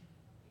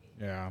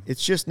 Yeah.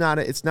 it's just not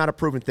a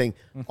proven thing.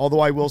 Although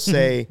I will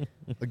say,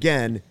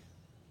 again,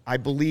 I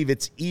believe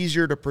it's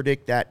easier to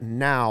predict that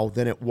now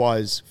than it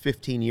was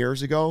 15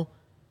 years ago,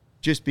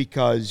 just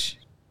because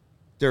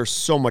there's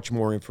so much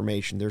more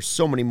information. There's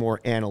so many more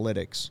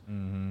analytics.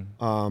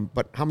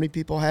 But how many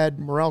people had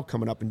Morel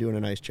coming up and doing a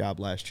nice job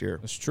last year?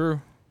 That's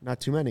true. Not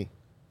too many.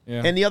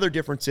 Yeah. And the other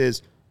difference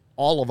is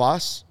all of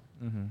us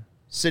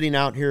sitting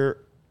out here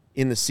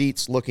in the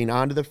seats looking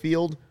onto the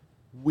field,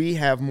 we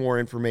have more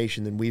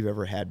information than we've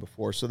ever had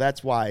before. So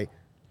that's why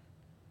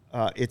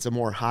it's a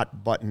more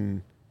hot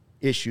button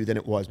issue than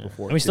it was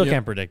before. And we still too.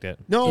 can't predict it.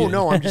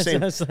 No, I'm just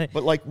saying. So it's like-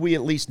 But like we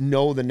at least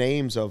know the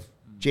names of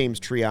James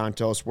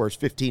Triantos, whereas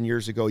 15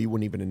 years ago you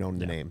wouldn't even have known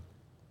the name.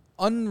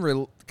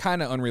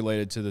 Kind of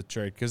unrelated to the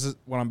trade, because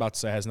what I'm about to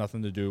say has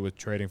nothing to do with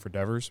trading for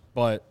Devers.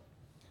 But,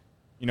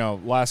 you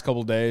know, last couple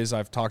of days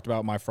I've talked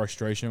about my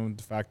frustration with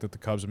the fact that the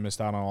Cubs have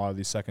missed out on a lot of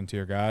these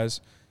second-tier guys,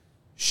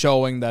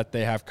 showing that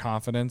they have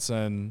confidence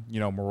and, you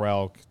know,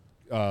 Morel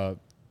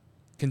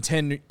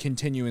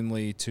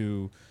continually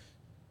to,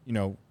 you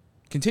know,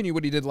 continue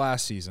what he did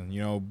last season,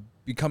 you know,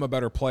 become a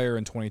better player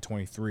in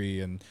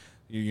 2023. And,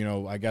 you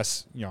know, I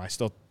guess, you know, I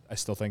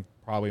still think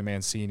probably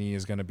Mancini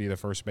is going to be the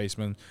first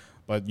baseman,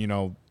 but, you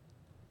know,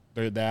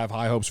 they have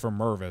high hopes for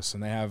Mervis,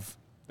 and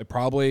they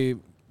probably,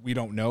 we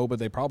don't know, but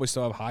they probably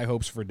still have high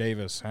hopes for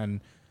Davis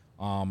and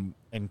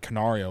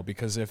Canario,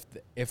 because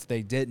if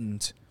they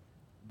didn't,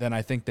 then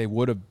I think they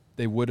would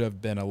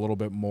have been a little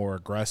bit more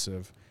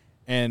aggressive.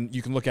 And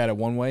you can look at it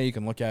one way. You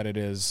can look at it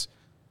as,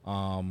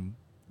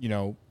 you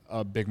know,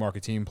 a big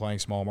market team playing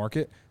small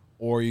market,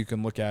 or you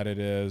can look at it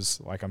as,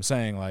 like I'm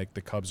saying, like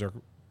the Cubs are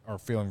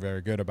feeling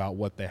very good about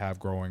what they have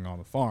growing on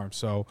the farm.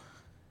 So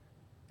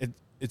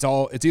it's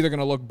either going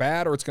to look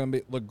bad or it's going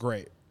to look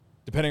great,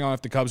 depending on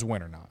if the Cubs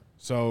win or not.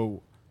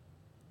 So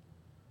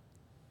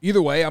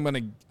either way, I'm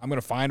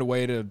gonna find a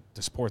way to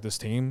support this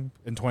team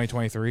in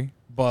 2023.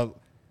 But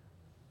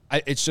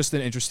it's just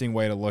an interesting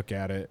way to look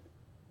at it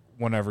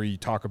whenever you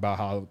talk about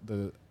how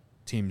the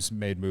teams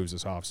made moves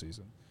this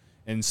offseason.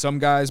 And some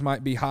guys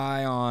might be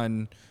high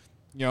on,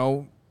 you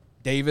know,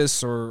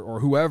 Davis or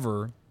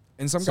whoever.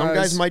 And some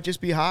guys might just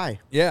be high.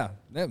 Yeah,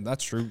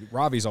 that's true.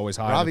 Ravi's always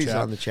high. Ravi's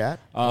on the chat.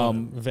 I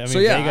mean, So,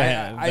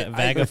 yeah,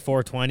 Vega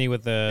 420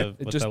 with the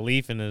just- the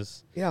leaf in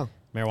his Yeah.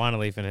 marijuana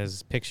leaf in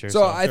his picture.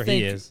 So I'm I sure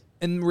think, he is.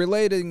 in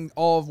relating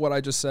all of what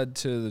I just said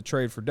to the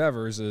trade for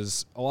Devers,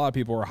 is a lot of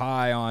people are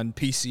high on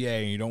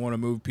PCA, and you don't want to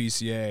move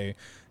PCA,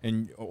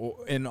 and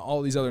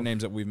all these other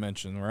names that we've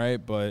mentioned,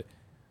 right? But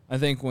I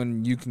think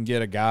when you can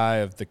get a guy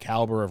of the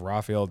caliber of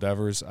Rafael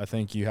Devers, I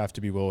think you have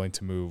to be willing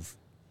to move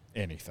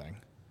anything,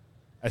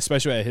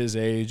 especially at his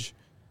age.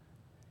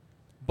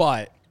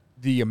 But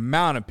the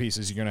amount of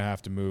pieces you're going to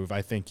have to move,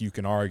 I think you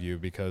can argue,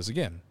 because,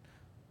 again,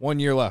 1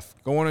 year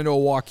left, going into a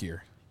walk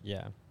year.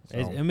 Yeah. So-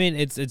 I mean,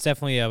 it's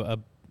definitely a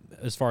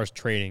as far as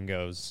trading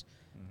goes,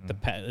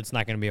 it's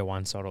not going to be a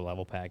Juan Soto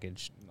level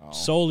package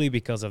solely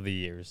because of the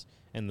years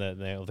and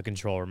the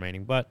control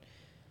remaining. But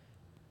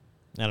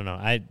I don't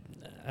know.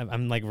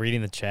 I'm like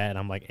reading the chat, and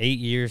I'm like 8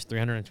 years,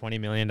 $320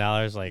 million.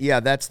 Like, Yeah,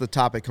 that's the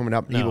topic coming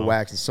up. Eva No.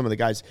 Wax and some of the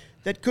guys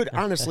that could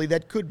honestly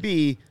that could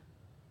be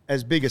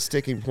as big a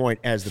sticking point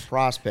as the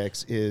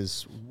prospects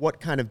is what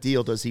kind of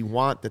deal does he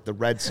want that the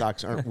Red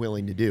Sox aren't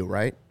willing to do,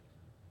 right?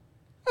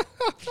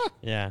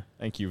 yeah.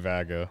 Thank you,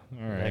 Vaga.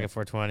 All right. Vega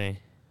 420.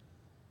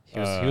 He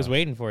was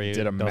waiting for you.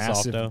 Did a Del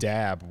massive Salto.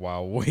 dab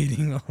while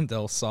waiting on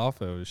Del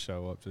Salvo to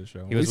show up to the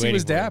show. He was At least he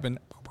was waiting for dabbing.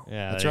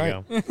 Yeah, That's there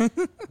you right.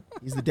 go.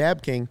 He's the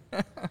dab king.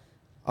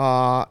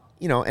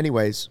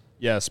 Anyways,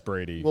 Yes,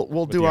 Brady. we'll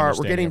with do the we're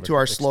understanding getting of to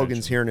our extension.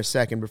 slogans here in a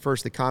second, but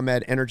first, the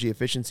ComEd Energy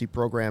Efficiency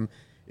Program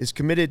is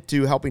committed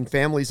to helping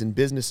families and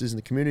businesses in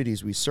the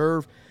communities we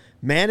serve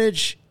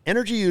manage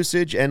energy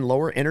usage and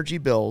lower energy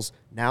bills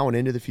now and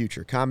into the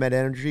future. ComEd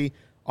Energy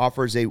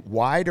offers a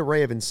wide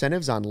array of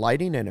incentives on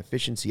lighting and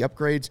efficiency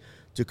upgrades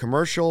to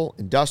commercial,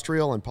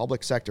 industrial, and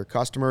public sector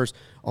customers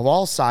of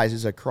all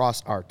sizes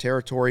across our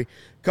territory.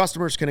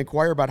 Customers can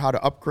inquire about how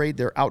to upgrade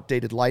their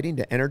outdated lighting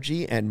to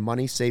energy and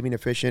money-saving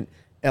efficient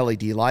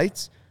LED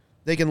lights.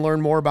 They can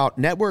learn more about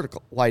network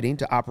lighting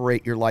to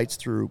operate your lights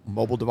through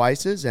mobile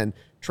devices and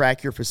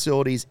track your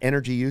facility's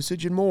energy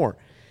usage and more.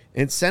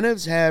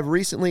 Incentives have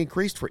recently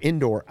increased for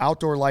indoor,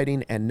 outdoor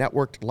lighting, and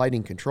networked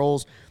lighting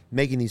controls,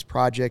 making these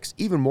projects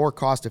even more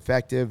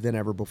cost-effective than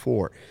ever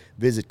before.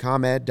 Visit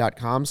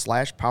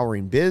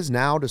ComEd.com/poweringbiz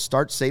now to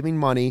start saving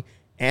money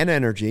and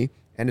energy.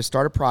 And to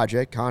start a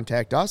project,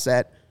 contact us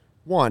at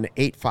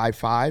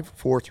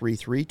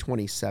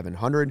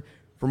 1-855-433-2700.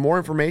 For more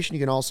information, you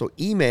can also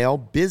email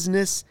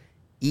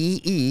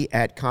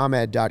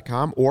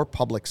businessee@comed.com or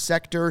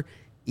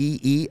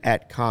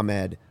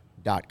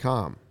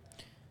publicsectoree@comed.com.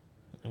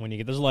 And when you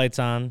get those lights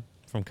on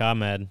from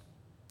ComEd,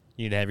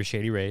 you need to have your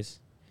Shady Rays.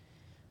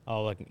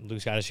 Oh, look,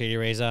 Luke's got a Shady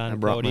Rays on. I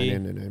brought Cody,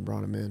 mine in today.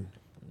 Brought them in.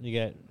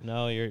 you're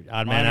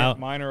odd man out.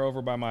 Mine are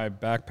over by my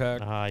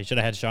backpack. You should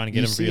have had Sean get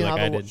You them for you like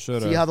I did.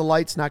 See how the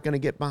light's not going to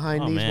get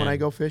behind these when man. I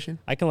go fishing?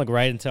 I can look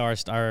right into our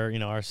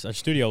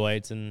studio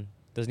lights and it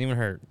doesn't even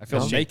hurt. I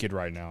feel naked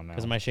right now.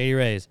 Because of my Shady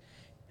Rays.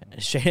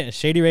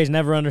 Shady Rays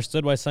never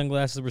understood why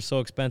sunglasses were so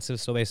expensive,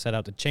 so they set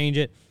out to change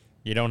it.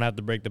 You don't have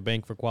to break the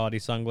bank for quality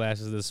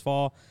sunglasses this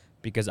fall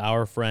because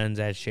our friends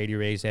at Shady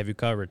Rays have you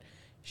covered.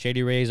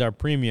 Shady Rays are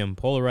premium,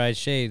 polarized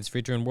shades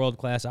featuring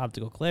world-class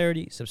optical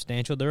clarity,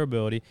 substantial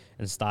durability,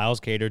 and styles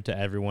catered to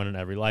everyone and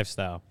every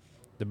lifestyle.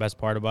 The best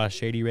part about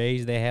Shady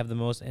Rays, they have the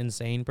most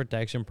insane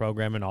protection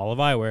program in all of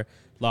eyewear,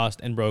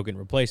 lost and broken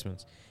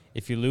replacements.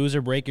 If you lose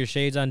or break your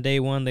shades on day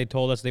one, they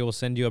told us they will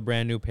send you a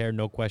brand new pair,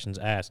 no questions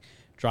asked.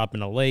 Drop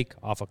in a lake,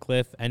 off a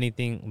cliff,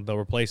 anything, they'll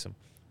replace them.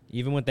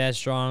 Even with that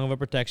strong of a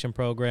protection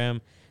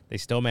program, they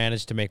still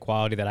manage to make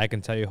quality that I can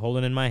tell you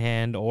holding in my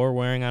hand or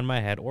wearing on my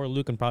head, or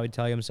Luke can probably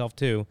tell you himself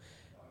too,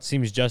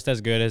 seems just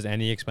as good as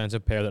any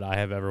expensive pair that I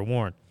have ever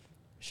worn.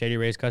 Shady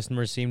Rays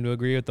customers seem to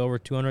agree with over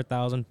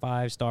 200,000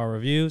 5-star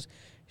reviews.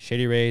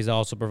 Shady Rays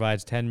also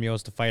provides 10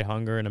 meals to fight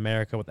hunger in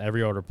America with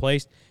every order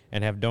placed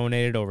and have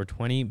donated over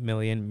 20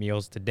 million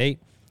meals to date.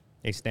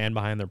 They stand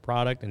behind their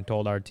product and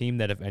told our team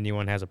that if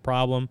anyone has a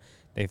problem,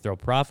 they throw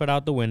profit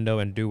out the window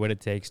and do what it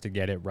takes to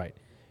get it right.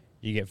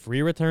 You get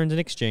free returns and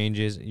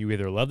exchanges. You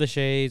either love the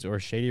shades or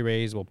Shady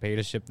Rays will pay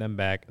to ship them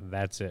back.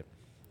 That's it.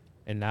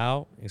 And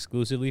now,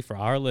 exclusively for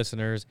our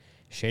listeners,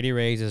 Shady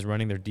Rays is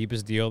running their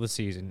deepest deal of the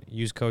season.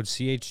 Use code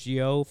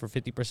CHGO for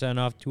 50%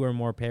 off 2 or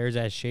more pairs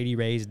at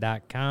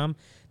ShadyRays.com.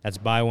 That's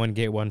buy one,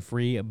 get one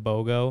free,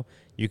 BOGO.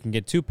 You can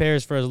get 2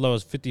 pairs for as low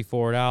as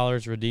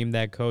 $54. Redeem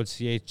that code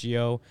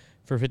CHGO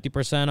for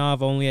 50%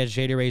 off only at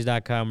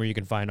ShadyRays.com, where you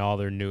can find all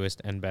their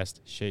newest and best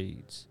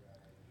shades.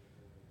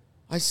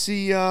 I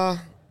see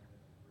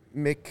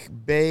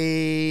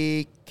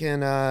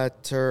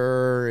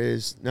McBaconator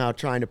is now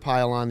trying to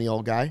pile on the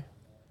old guy.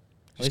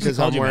 Just because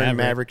I'm wearing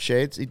Maverick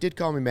shades. He did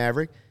call me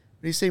Maverick.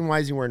 But he's saying, why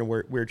is he wearing a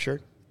weird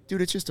shirt?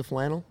 Dude, it's just a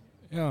flannel.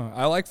 Yeah,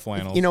 I like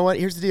flannels. You know what?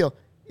 Here's the deal.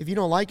 If you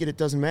don't like it, it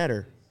doesn't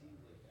matter.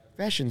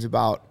 Fashion's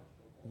about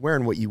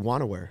wearing what you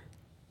want to wear.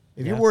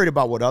 If you're worried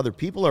about what other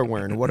people are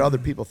wearing or what other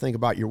people think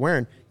about you're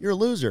wearing, you're a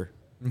loser.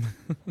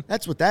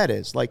 That's what that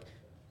is. Like,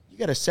 you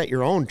got to set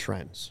your own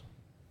trends.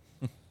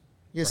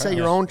 You set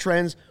your own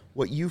trends,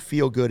 what you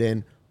feel good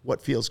in,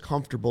 what feels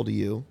comfortable to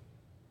you.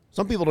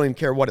 Some people don't even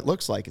care what it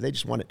looks like. They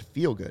just want it to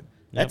feel good.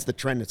 That's the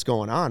trend that's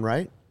going on,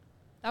 right?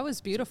 That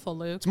was beautiful,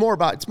 Luke. It's more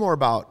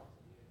about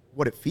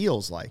what it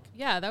feels like.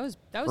 Yeah, that was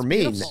for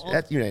me. beautiful.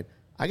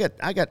 I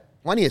got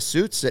plenty of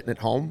suits sitting at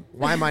home.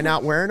 Why am I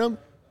not wearing them?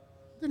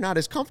 They're not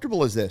as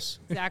comfortable as this.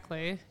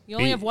 Exactly. You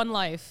only have one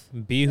life.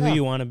 Be who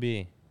you want to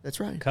be. That's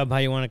right. Cub how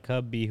you want to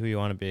cub. Be who you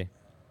want to be.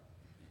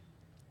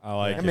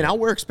 I mean, I'll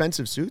wear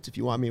expensive suits if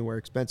you want me to wear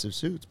expensive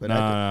suits, but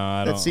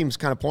I don't. That seems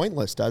kind of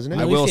pointless, doesn't it?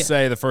 I will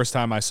say the first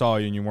time I saw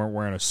you and you weren't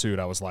wearing a suit,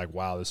 I was like,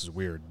 wow, this is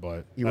weird.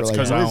 But that's like,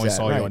 because I only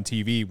saw right. you on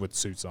TV with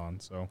suits on.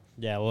 So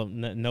yeah, well,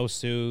 no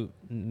suit,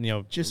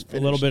 just a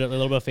little bit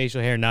of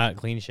facial hair, not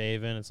clean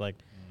shaven. It's like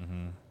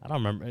I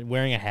don't remember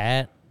wearing a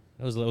hat.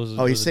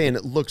 He's saying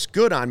it looks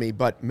good on me,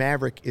 but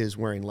Maverick is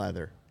wearing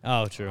leather.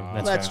 Oh, true.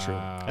 That's true.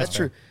 That's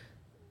true.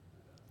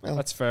 Well,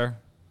 that's fair.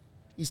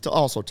 He's still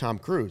also Tom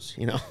Cruise,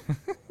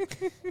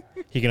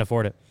 He can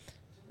afford it.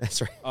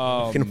 That's right.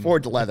 He can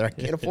afford the leather. I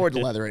can't afford the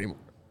leather anymore.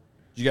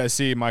 Did you guys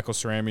see Michael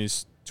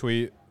Cerami's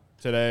tweet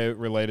today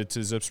related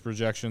to Zip's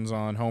projections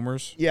on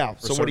homers? Yeah.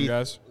 So what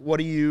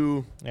do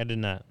you? I did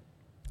not.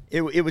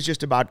 It was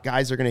just about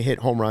guys that are going to hit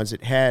home runs.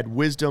 It had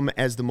Wisdom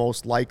as the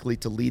most likely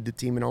to lead the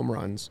team in home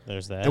runs.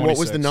 There's that. And what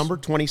was the number?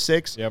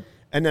 26? Yep.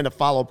 And then a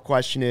follow-up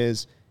question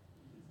is,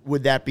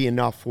 would that be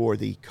enough for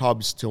the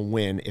Cubs to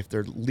win if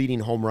their leading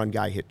home run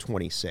guy hit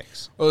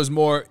 26? Well, it was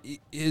more.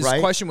 His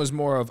question was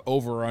more of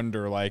over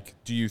under. Like,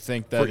 do you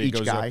think that for each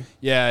goes guy? Up?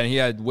 Yeah, and he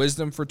had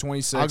Wisdom for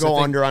 26. I'll go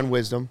under on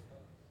Wisdom.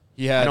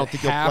 I don't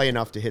think he'll play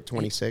enough to hit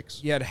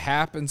 26. He had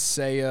Happ and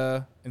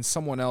Seiya and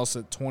someone else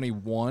at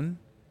 21.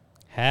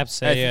 Happ,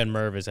 Seiya, and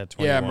Mervis at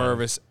 21. Yeah,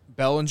 Mervis.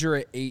 Bellinger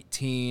at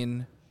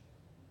 18.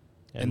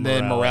 And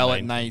then Morel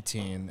at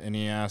 19. And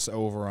he asked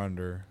over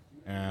under.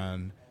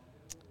 And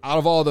out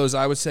of all those,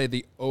 I would say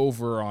the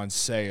over on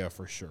Seiya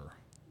for sure.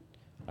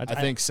 I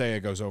think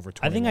Seiya goes over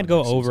 21. I think I'd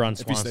go over on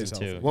Swanson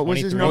too. What was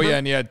his number? Oh, yeah,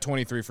 and he had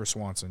 23 for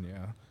Swanson,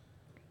 yeah.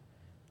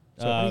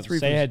 So 23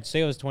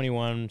 say it was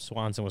 21,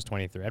 Swanson was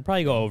 23. I'd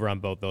probably go over on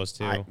both those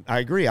two. I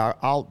agree.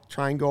 I'll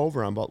try and go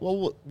over on both.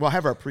 Well, we'll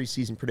have our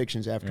preseason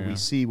predictions after we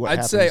see what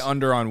happens. I'd say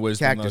under on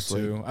Wisdom, though, Cactus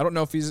too. League. I don't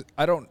know if he's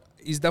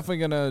definitely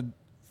going to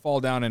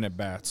fall down in at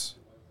bats.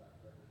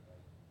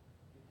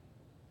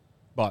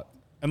 But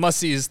unless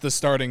he's the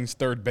starting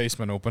third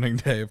baseman opening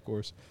day, of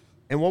course.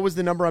 And what was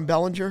the number on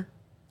Bellinger?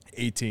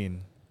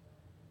 18.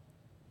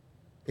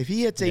 If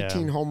he hits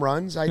 18 home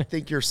runs, I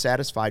think you're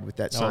satisfied with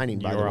that signing,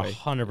 by the You're way.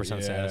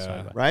 100% satisfied.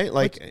 By that. Right?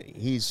 Like,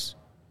 he's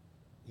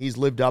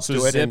lived up So to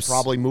it and Zips-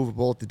 probably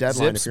movable at the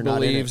deadline Zips if you're not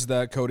in believes it.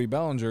 that Cody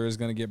Bellinger is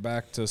going to get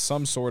back to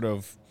some sort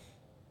of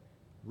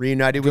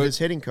Reunited with his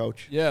hitting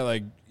coach.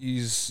 like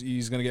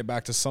he's going to get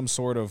back to some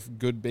sort of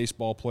good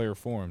baseball player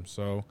form.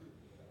 So,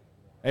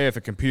 hey, if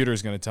a computer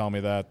is going to tell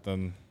me that,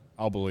 then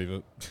I'll believe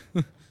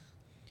it.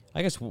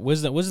 I guess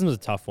Wisdom's a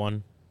tough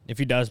one. If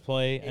he does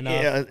play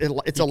enough. Yeah,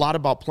 it's a lot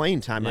about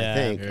playing time, I Yeah.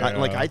 think.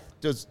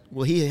 Yeah.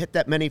 Will he hit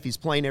that many if he's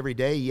playing every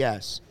day?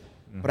 Yes.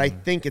 But I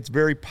think it's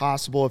very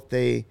possible if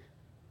they –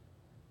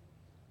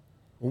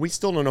 well, we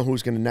still don't know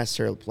who's going to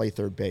necessarily play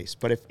third base.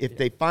 But if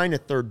they find a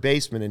third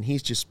baseman and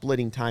he's just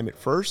splitting time at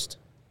first,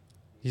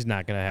 He's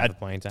not going to have the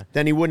playing time.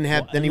 then he wouldn't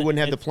have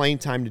Well, the playing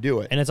time to do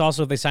it. And it's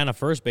also if they sign a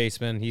first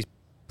baseman, he's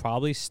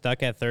probably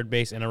stuck at third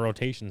base in a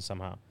rotation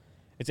somehow.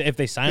 It's if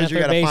they sign a 'Cause you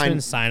third gotta baseman,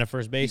 find- sign a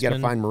first You baseman. got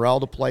to find Morel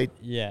to play.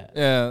 Yeah.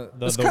 Yeah,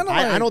 it's kind of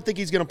I don't think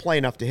he's going to play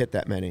enough to hit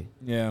that many.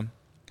 Yeah.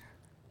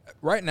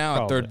 Right now at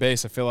Probably. third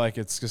base, I feel like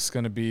it's just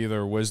going to be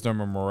either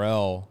Wisdom or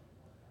Morel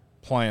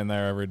playing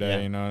there every day.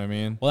 Yeah. You know what I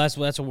mean? Well, that's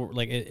what we're,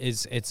 like.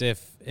 It's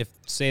if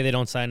say they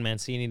don't sign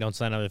Mancini, don't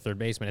sign another third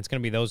baseman, it's going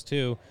to be those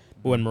two.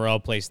 But when Morel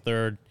plays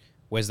third,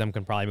 Wisdom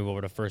can probably move over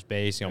to first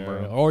base,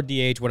 Morel, or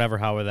DH, whatever.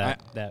 However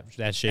that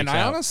shakes And out.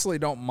 I honestly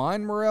don't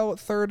mind Morel at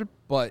third,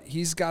 but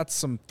he's got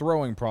some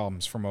throwing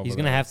problems from over He's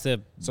there. going to have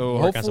to. So work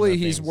on some hopefully other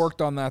he's things.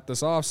 worked on that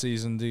this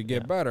offseason to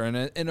get better.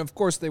 And of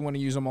course they want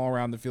to use him all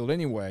around the field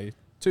anyway,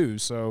 too.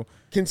 So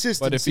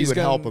Consistency he's would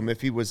help gonna- him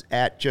if he was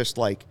at just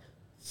like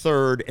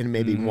third and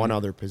maybe one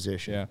other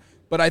position. yeah.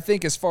 But I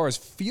think as far as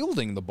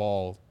fielding the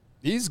ball,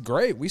 he's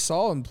great. We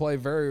saw him play a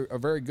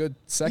very good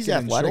second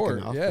and athletic short.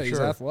 enough, Yeah, for he's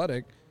sure.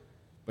 athletic.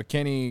 But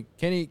can he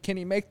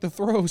make the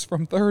throws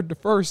from third to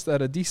first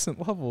at a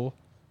decent level?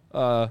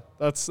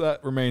 That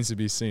remains to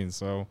be seen.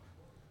 So,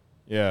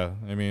 yeah,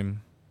 I mean,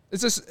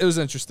 it was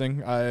interesting.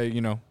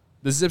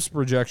 The Zips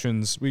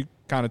projections, we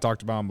kind of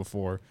talked about them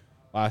before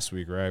last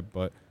week, right?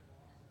 But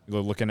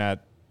looking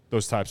at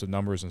those types of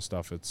numbers and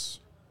stuff, it's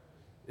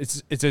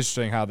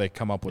interesting how they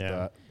come up with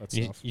that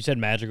stuff. You said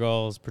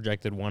Madrigal's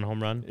projected 1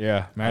 home run.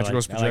 Yeah,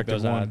 Madrigal's I like projected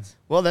those 1. odds.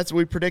 Well, that's what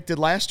we predicted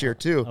last year,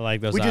 too. I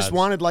like those We just odds.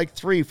 wanted like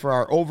 3 for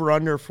our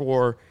over-under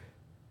for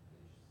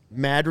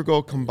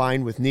Madrigal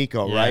combined with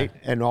Nico, Yeah. right?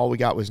 And all we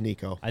got was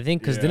Nico. I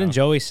think because Yeah. didn't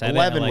Joey set it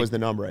 11 at, was the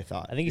number, I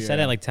thought. I think he said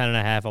it at like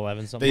 10.5,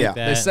 11, something Yeah. like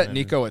that. They set and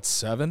Nico at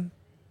 7.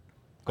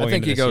 I going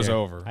think into he this goes year.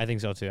 over. I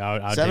think so too. I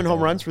would 7 take home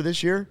the runs over. for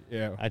this year?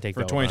 Yeah, I take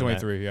for the over on that.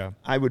 2023. Yeah,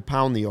 I would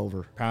pound the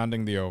over.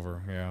 pounding the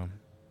over. Yeah,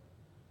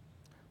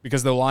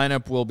 because the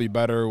lineup will be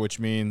better, which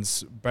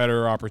means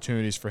better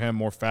opportunities for him,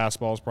 more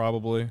fastballs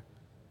probably.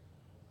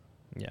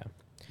 Yeah.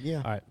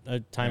 Yeah. All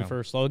right. Time Yeah.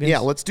 for slogans. Yeah,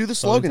 let's do the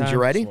Slogan slogans. time.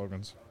 You ready?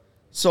 Slogans.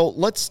 So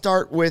let's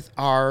start with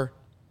our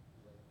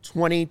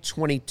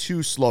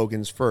 2022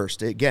 slogans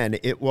first. Again,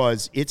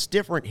 it's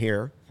different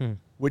here,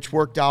 which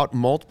worked out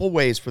multiple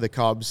ways for the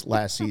Cubs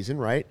last season,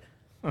 right?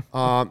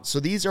 So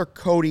these are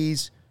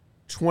Cody's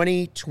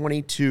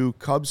 2022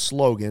 Cubs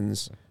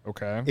slogans.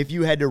 Okay. If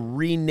you had to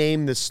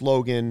rename the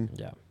slogan,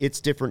 Yeah.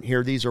 it's different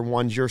here. These are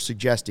ones you're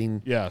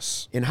suggesting.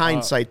 Yes. In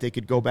hindsight, they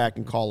could go back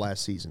and call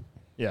last season.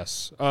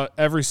 Yes.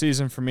 Every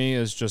season for me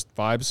is just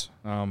vibes.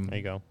 There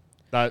you go.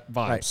 That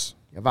vibes.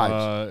 Yeah,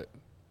 vibes.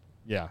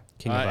 Yeah.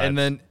 King of And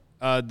vibes.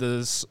 then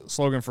the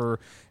slogan for,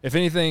 if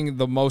anything,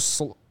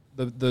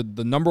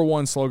 the number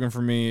one slogan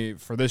for me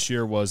for this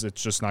year was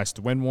 "It's just nice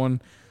to win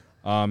one,"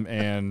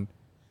 and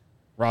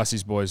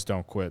Rossi's boys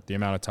don't quit. The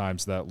amount of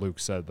times that Luke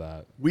said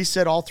that. We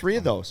said all 3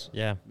 of those.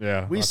 Yeah.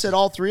 Yeah. We said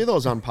all 3 of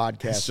those on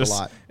podcasts a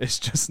lot. It's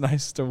just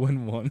nice to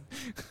win one.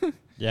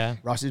 Yeah.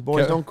 Rossi's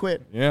boys don't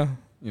quit. Yeah.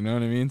 You know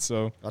what I mean?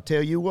 So I'll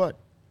tell you what.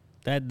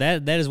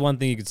 That is one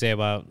thing you could say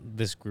about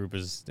this group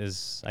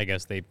is I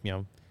guess they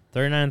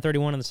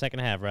 39-31 in the second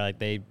half, right? Like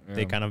they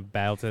kind of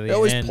battled to the they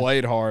always end.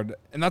 played hard,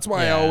 and that's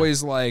why Yeah. I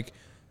always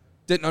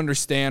didn't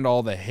understand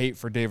all the hate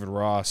for David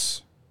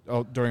Ross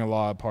during a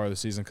lot of part of the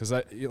season, because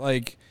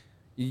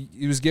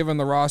he was given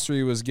the roster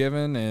he was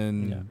given,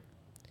 and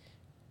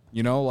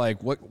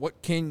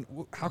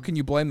how can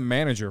you blame the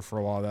manager for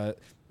a lot of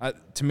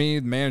that? To me,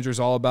 the manager's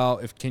all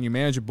about can you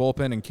manage a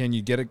bullpen and can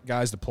you get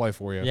guys to play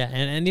for you? Yeah,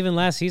 and even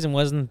last season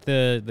wasn't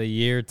the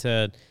year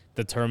to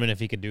determine if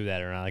he could do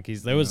that or not. Like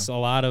there was a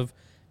lot of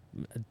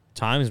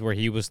times where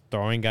he was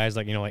throwing guys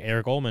like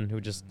Eric Ullman, who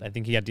I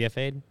think he got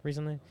DFA'd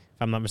recently, if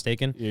I'm not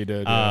mistaken. He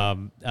did.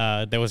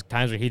 Yeah. There was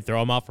times where he'd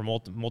throw him out for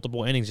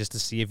multiple innings just to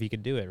see if he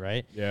could do it,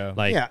 right? Yeah.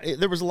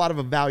 There was a lot of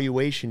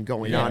evaluation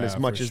going on Yeah, as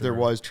much for as there sure.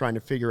 was trying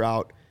to figure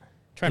out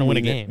Trying to win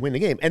a game. Win the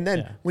game. And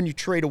then when you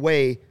trade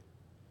away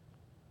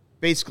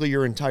basically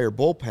your entire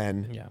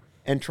bullpen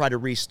and try to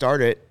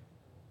restart it,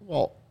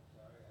 well,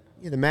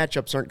 the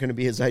matchups aren't going to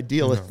be as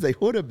ideal as they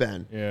would have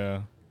been.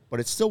 Yeah. But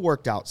it still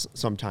worked out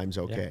sometimes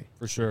okay.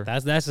 For sure.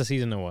 That's the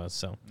season it was.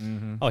 So,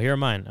 oh, here are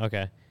mine.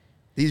 Okay.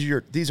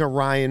 These are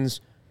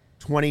Ryan's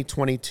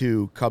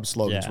 2022 Cubs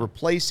slogans. Yeah.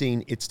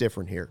 Replacing It's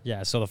Different Here.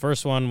 Yeah. So the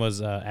first one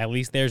was At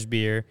Least There's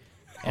Beer,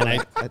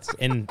 and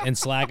in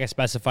Slack I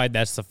specified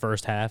that's the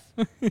first half.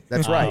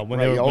 That's right. When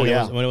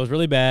right. When it was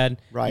really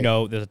bad. Right. You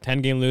know, there's a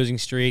 10-game losing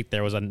streak.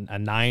 There was a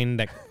 9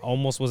 that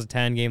almost was a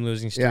 10-game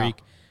losing streak.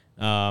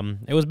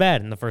 It was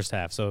bad in the first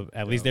half. So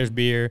at least there's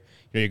beer.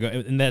 You go,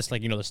 and that's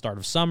like the start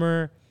of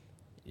summer.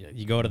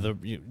 You go to the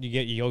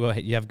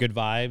you have good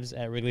vibes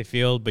at Wrigley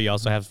Field, but you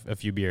also have a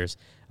few beers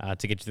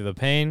to get you through the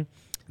pain.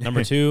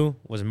 Number 2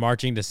 was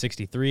Marching to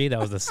 63. That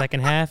was the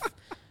second half.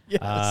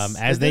 Yes.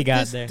 As they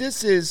got there,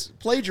 this is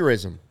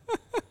plagiarism.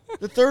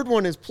 The third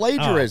one is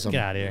plagiarism. Oh,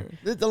 get out of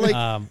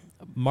here.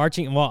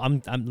 Marching.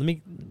 Well,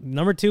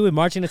 number 2 with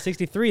Marching to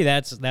 63.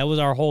 That was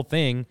our whole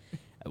thing.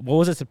 What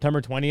was it?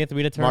 September 20th.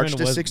 We determined March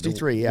to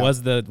 63. Yeah.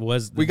 Was the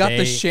we got day,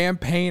 the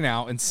champagne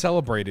out and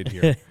celebrated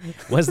here.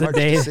 was the March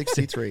day to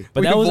 63.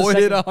 But we that was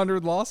avoided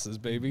 100 losses,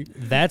 baby.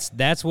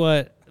 That's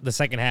what the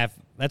second half.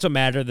 That's what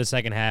mattered. The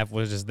second half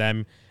was just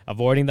them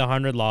avoiding the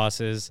 100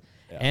 losses.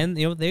 Yeah. And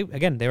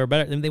they were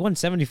better. They won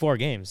 74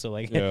 games. So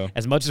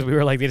as much as we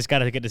were like they just got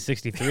to get to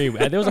 63,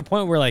 there was a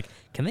point where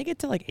can they get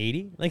to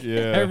 80?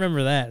 I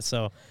remember that.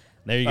 So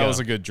there you go. That was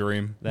a good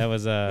dream. That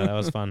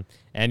was fun.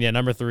 And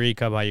number 3,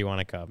 Cub How You Want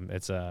to Cub.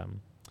 It's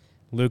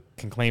Luke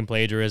can claim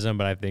plagiarism,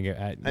 but I think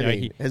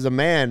as a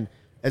man,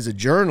 as a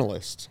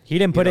journalist, he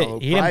didn't put it.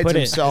 He didn't put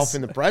himself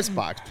in the press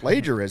box.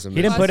 Plagiarism.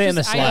 He didn't put it in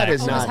the Slack. I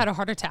almost had a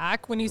heart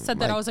attack when you said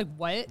that. I was like,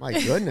 "What?" My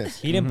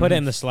goodness. He didn't put it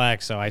in the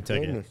Slack, so I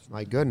took it.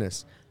 My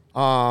goodness.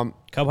 Cub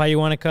How You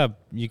Want to Cub.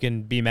 You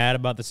can be mad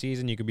about the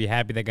season. You can be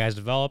happy that guys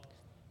developed.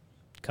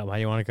 Cub How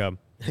You Want to Cub.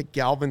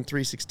 Galvin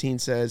 316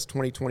 says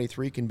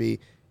 2023 can be.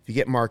 If you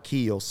get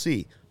marquee, you'll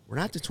see. We're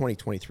not to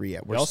 2023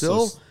 yet. We're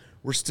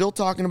still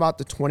talking about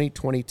the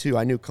 2022.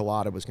 I knew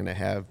Collada was going to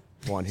have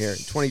one here.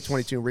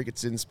 2022,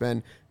 Ricketts didn't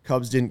spend.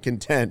 Cubs didn't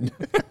contend.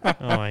 Oh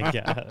my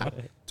God.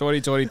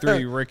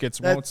 2023, Ricketts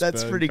won't spend.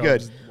 That's pretty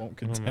Cubs good. Won't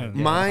contend.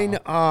 Mine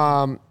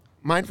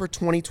for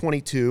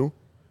 2022,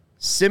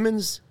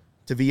 Simmons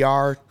to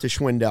VR to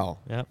Schwindel.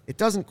 Yep. It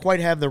doesn't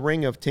quite have the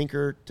ring of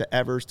Tinker to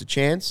Evers to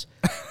Chance,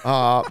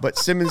 but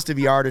Simmons to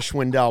VR to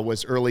Schwindel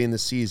was early in the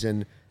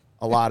season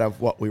a lot of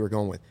what we were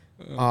going with.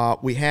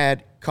 We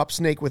had Cup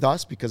Snake with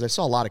us because I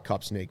saw a lot of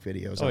Cup Snake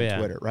videos on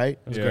Twitter, right?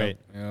 It was great.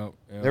 Yeah.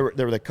 There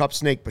were the Cup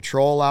Snake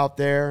Patrol out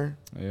there.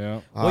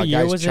 Yeah. What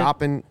year guys was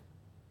chopping. it?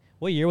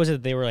 What year was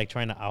it they were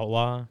trying to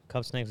outlaw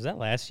Cup Snakes? Was that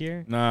last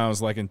year? No, it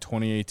was in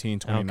 2018,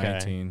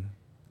 2019.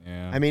 Okay.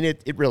 Yeah. I mean,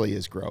 it really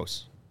is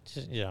gross.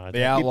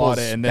 They outlawed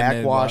it, and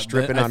then backwash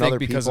dripping on other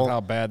because people. of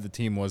how bad the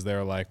team was. They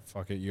were like,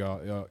 "Fuck it,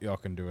 y'all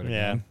can do it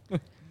again."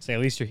 Say, at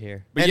least you're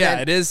here. But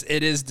it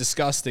is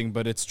disgusting,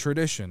 but it's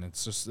tradition.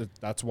 It's just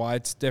that's why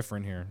it's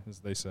different here, as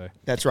they say.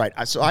 That's right.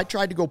 So I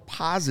tried to go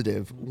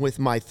positive with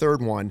my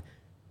third one.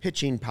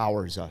 Pitching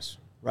powers us,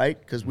 right?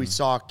 Because we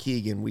saw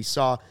Keegan, we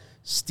saw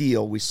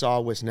Steele, we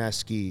saw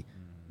Wisniewski,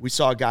 we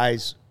saw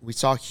guys, we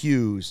saw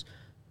Hughes.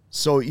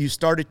 So you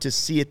started to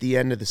see at the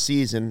end of the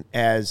season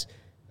as,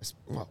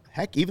 well,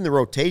 heck, even the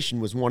rotation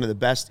was one of the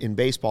best in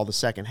baseball the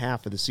second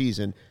half of the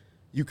season.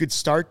 You could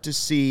start to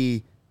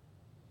see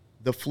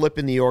the flip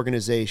in the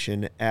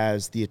organization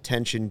as the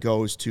attention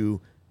goes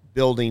to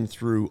building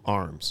through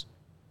arms.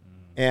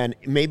 And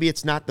maybe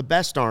it's not the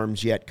best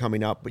arms yet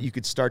coming up, but you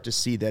could start to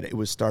see that it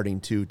was starting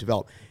to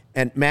develop.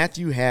 And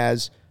Matthew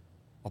has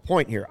a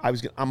point here.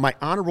 My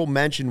honorable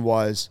mention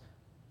was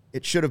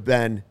it should have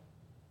been,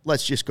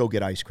 let's just go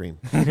get ice cream.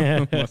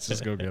 Let's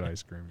just go get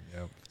ice cream.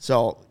 Yep.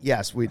 So,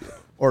 yes,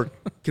 or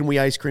can we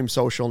ice cream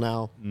social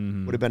now?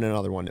 Would have been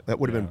another one. That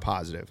would have been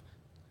positive.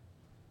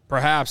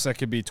 Perhaps that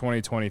could be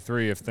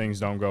 2023 if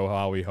things don't go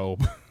how we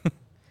hope.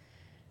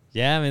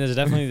 Yeah, I mean, there's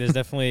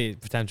definitely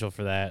potential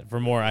for that, for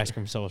more ice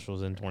cream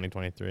socials in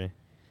 2023.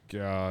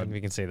 God,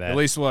 we can say that. At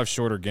least we'll have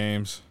shorter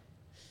games.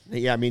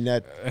 Yeah, I mean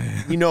that.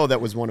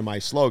 That was one of my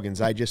slogans.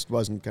 I just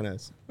wasn't gonna.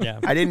 Yeah,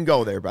 I didn't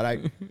go there,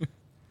 but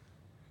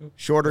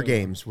shorter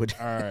games would.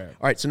 All right. All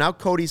right. So now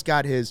Cody's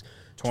got his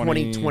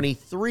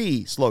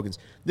 2023 slogans.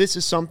 This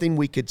is something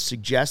we could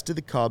suggest to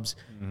the Cubs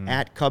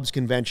at Cubs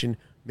convention.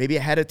 Maybe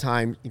ahead of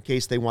time in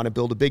case they want to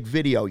build a big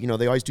video.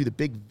 They always do the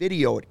big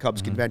video at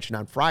Cubs convention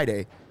on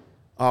Friday,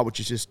 which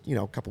is just,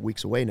 a couple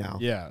weeks away now.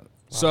 Yeah. Wow.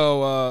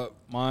 So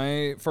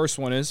my first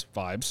one is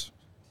vibes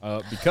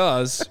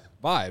because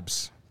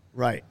vibes.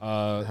 Right.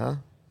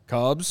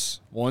 Cubs,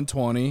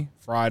 120,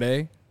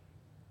 Friday,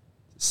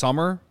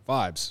 summer,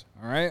 vibes.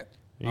 All right?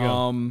 There you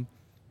go.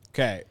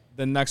 Okay.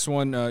 The next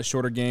one,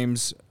 shorter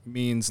games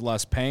means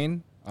less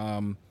pain.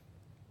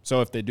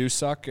 So if they do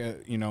suck,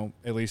 at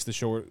least the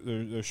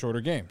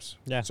shorter games.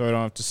 Yeah. So I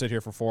don't have to sit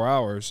here for 4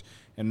 hours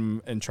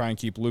and try and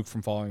keep Luke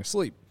from falling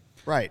asleep.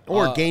 Right.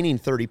 Or gaining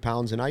 30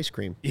 pounds in ice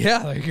cream. Yeah,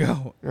 there you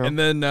go. Yeah. And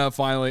then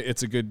finally,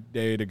 it's a good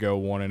day to go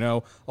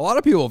 1-0. A lot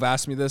of people have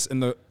asked me this,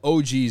 and the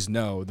OGs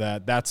know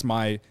that that's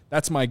my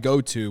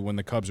go-to when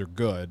the Cubs are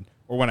good,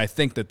 or when I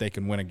think that they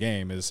can win a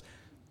game. Is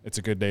it's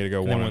a good day to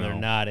go 1-0. When they're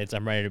not, it's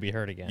I'm ready to be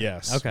hurt again.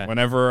 Yes. Okay.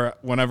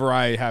 Whenever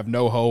I have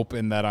no hope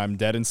and that I'm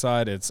dead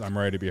inside, I'm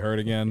ready to be hurt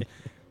again.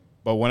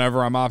 But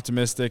whenever I'm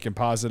optimistic and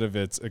positive,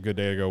 it's a good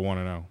day to go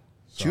 1-0.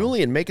 So.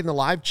 Julian making the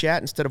live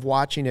chat instead of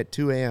watching at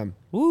 2 a.m.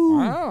 Woo!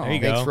 Wow. There you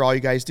go. Thanks for all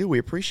you guys do. We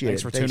appreciate it.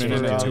 Thanks for tuning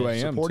in at 2 a.m.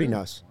 supporting too.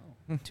 us.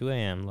 2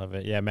 a.m. Love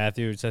it. Yeah,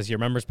 Matthew says he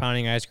remembers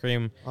pounding ice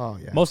cream. Oh,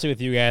 yeah. Mostly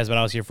with you guys, but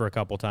I was here for a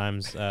couple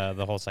times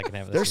the whole second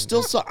half of the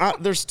season.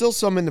 There's still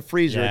some in the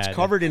freezer. Yeah, it's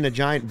covered in a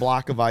giant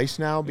block of ice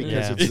now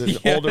because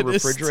it's an older it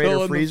is refrigerator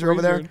still in the freezer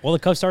over there. Well, the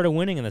Cubs started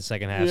winning in the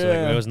second half, so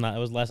Yeah. it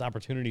was less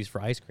opportunities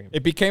for ice cream.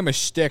 It became a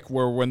shtick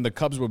where when the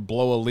Cubs would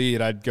blow a lead,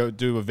 I'd go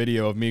do a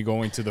video of me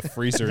going to the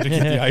freezer to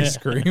get the ice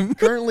cream.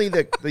 Currently,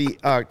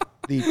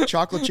 the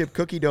chocolate chip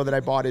cookie dough that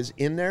I bought is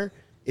in there.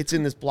 It's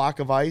in this block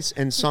of ice,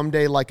 and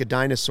someday, like a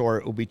dinosaur,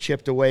 it will be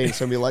chipped away, and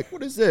somebody will be like,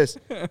 what is this?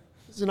 This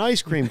is an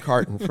ice cream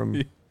carton from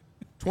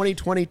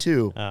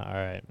 2022. All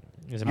right.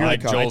 Is it I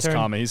like my Joel's turn?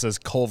 comment. He says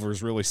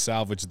Culver's really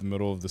salvaged the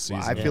middle of the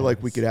season. I feel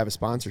like we could have a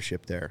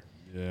sponsorship there.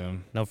 Yeah.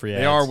 No free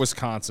ads. They are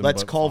Wisconsin.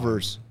 Let's but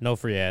Culver's. No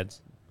free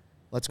ads.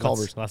 Let's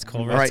Culver's. Let's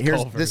Culver's. All right,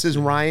 Culver's. this is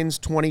Ryan's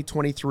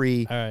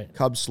 2023 All right.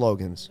 Cubs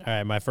slogans. All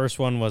right, my first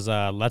one was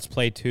Let's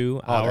Play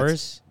 2 Oh, that's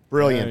hours.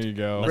 Brilliant. There you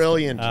go.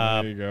 Brilliant.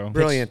 There you go.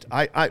 Brilliant.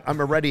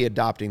 I'm already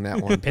adopting that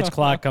one. Pitch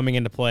clock coming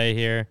into play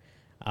here.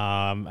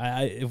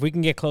 If we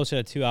can get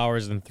closer to 2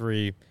 hours than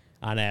 3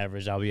 on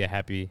average, I'll be a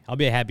happy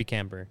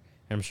camper.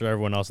 And I'm sure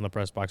everyone else in the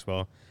press box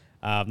will.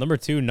 Number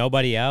 2,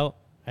 nobody out.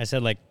 I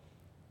said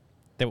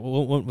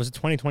was it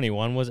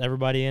 2021? Was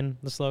everybody in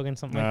the slogan?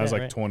 Something like that. It was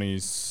like right?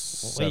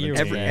 2017. What year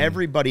was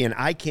Everybody, and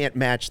I can't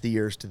match the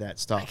years to that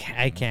stuff.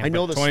 I can't. I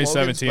know but the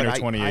 2017 slogans,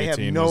 or but I have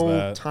 2018 no was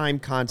that. time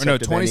concept. Or no,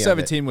 of any of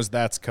it. 2017 was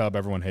That's Cub.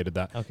 Everyone hated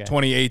that. Okay.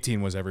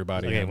 2018 was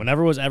everybody. Okay, in.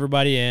 whenever was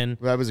everybody in?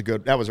 That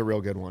was a real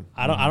good one.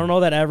 I don't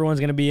know that everyone's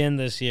going to be in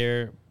this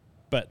year,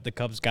 but the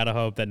Cubs got to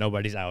hope that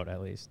nobody's out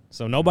at least.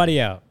 So nobody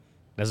out.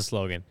 That's a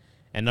slogan.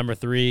 And number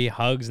 3,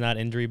 hugs, not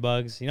injury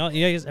bugs. You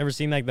guys ever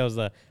seen like those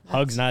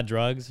hugs, not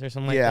drugs or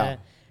something like that?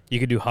 You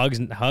could do hugs,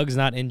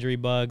 not injury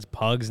bugs,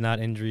 pugs, not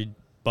injury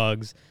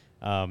bugs,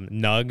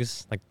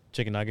 nugs, like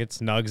chicken nuggets,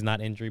 nugs,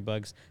 not injury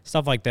bugs,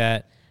 stuff like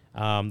that.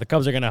 The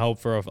Cubs are going to hope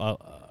for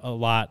a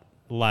lot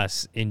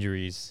less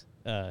injuries,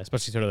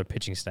 especially to their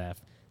pitching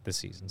staff this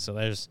season. So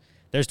there's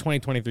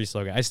 2023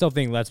 slogan. I still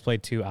think Let's Play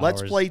 2 hours.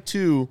 Let's Play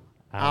 2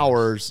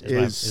 hours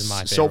is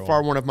my so favorite far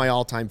one. one of my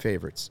all-time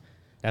favorites.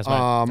 That's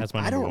my number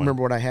I don't one.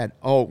 remember what I had.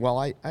 Oh, well,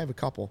 I have a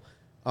couple.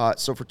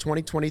 So for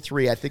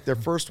 2023, I think their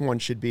first one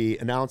should be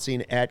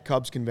announcing at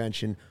Cubs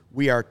Convention,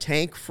 we are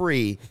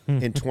tank-free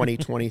in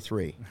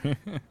 2023,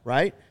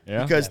 right?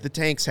 Yeah. Because the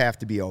tanks have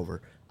to be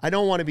over. I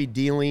don't want to be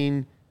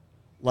dealing,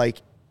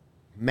 like,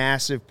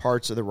 massive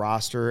parts of the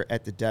roster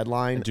at the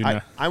deadline.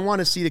 I want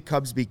to see the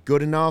Cubs be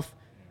good enough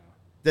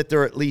that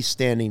they're at least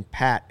standing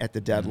pat at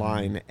the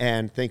deadline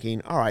and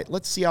thinking, all right,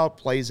 let's see how it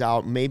plays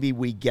out. Maybe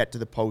we get to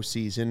the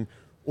postseason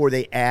or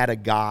they add a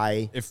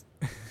guy.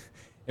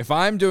 If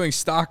I'm doing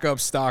stock up,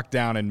 stock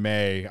down in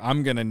May,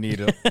 I'm gonna need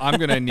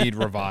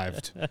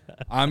revived.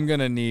 I'm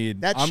gonna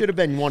need That should have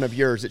been one of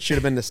yours. It should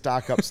have been the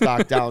stock up,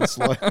 stock down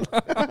slogan.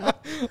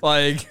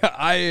 like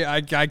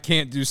I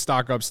can't do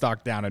stock up,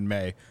 stock down in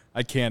May.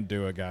 I can't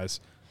do it, guys.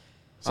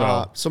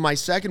 So my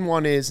second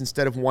one is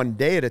instead of one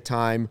day at a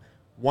time,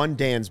 one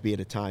Dansby at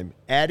a time.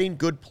 Adding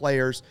good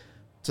players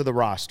to the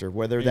roster,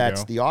 whether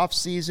that's the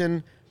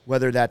offseason,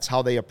 whether that's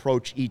how they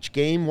approach each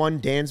game, one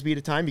Dansby at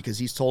a time, because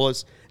he's told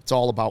us it's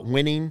all about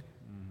winning.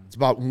 It's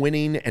about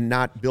winning and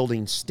not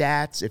building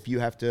stats. If you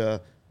have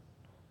to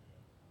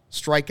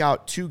strike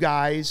out 2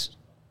 guys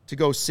to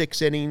go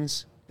 6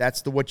 innings,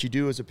 that's what you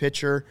do as a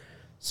pitcher.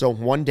 So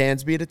one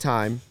Dansby at a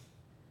time.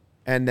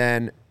 And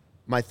then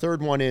my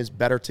third one is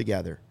better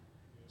together.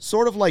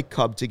 Sort of like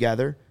Cub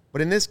together,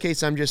 but in this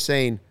case, I'm just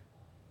saying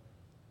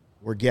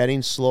we're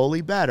getting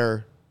slowly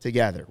better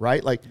together,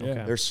 right? Like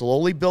they're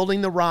slowly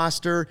building the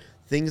roster.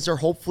 Things are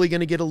hopefully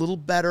going to get a little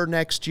better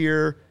next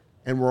year,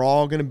 and we're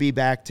all going to be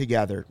back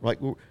together. Like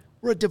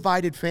we're a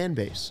divided fan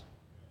base.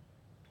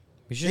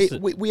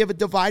 We have a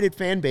divided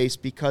fan base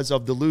because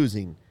of the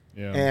losing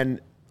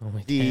and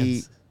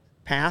the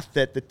path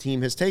that the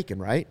team has taken,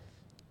 right?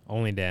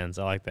 Only Dan's.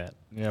 I like that.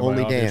 Yeah,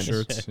 Only Dan's Dan's.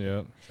 shirts.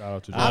 Yeah, shout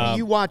out to Joe.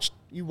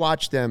 You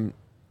watch them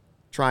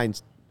try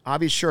and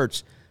obvious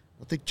shirts.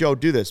 I think Joe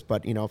do this,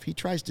 but if he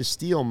tries to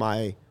steal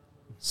my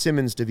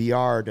Simmons to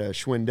VR to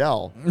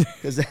Schwindel,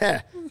 because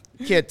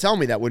you can't tell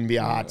me that wouldn't be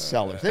a hot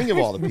seller. Think of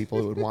all the people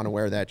who would want to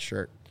wear that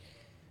shirt.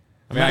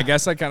 I mean, I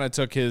guess I kind of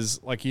took his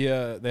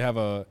they have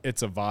a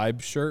It's a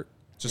Vibe shirt.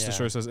 Just the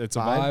shirt says It's a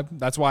Vibe.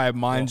 That's why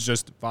mine's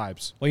just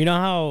vibes. Well, you know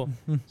how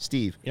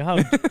Steve. You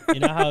know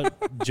how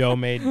Joe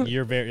made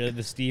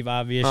the Steve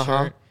Obvious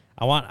shirt.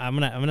 I'm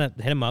gonna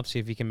hit him up, see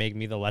if he can make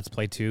me the Let's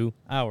Play 2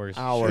 hours.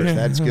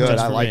 That's good.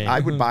 Just I for like. me. I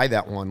would buy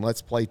that one.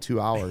 Let's play 2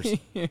 hours.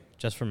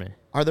 Just for me.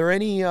 Are there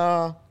any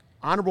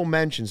honorable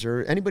mentions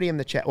or anybody in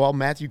the chat? Well,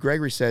 Matthew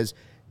Gregory says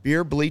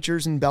beer,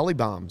 bleachers, and belly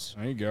bombs.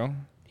 There you go.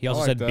 He also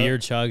I like said that. beer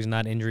chugs,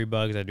 not injury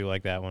bugs. I do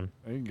like that one.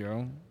 There you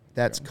go.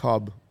 That's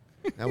Cub.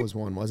 That was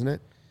one, wasn't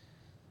it?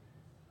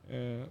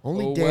 Yeah.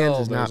 Only Dan's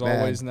is not there's bad.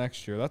 always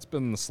next year. That's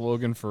been the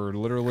slogan for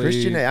literally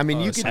Christian, I mean,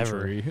 you a can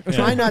century.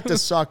 try not to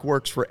suck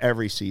works for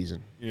every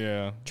season.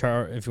 Yeah.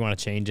 Try, if you want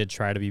to change it,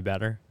 try to be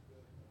better.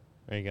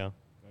 There you go.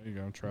 There you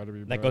go. Try to be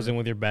That better. goes in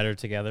with your better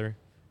together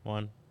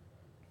one.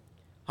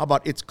 How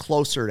about it's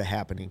closer to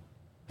happening?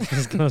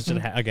 It's close to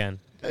the again.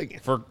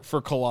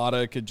 For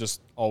Colada, it could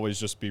just always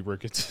just be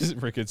Ricketts.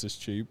 Ricketts is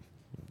cheap.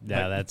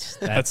 Yeah, That's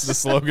that's the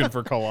slogan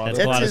for Colada.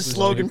 That's Colada's his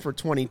slogan for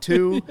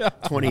 22,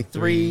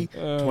 23,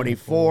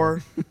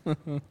 24.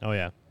 oh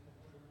yeah.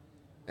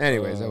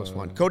 Anyways, that was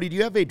fun. Cody, do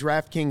you have a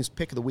DraftKings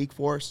pick of the week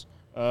for us?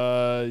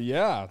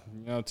 Yeah.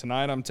 You know,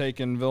 tonight I'm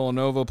taking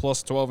Villanova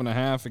plus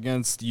 12.5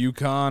 against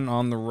UConn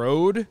on the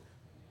road. It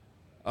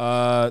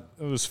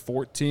was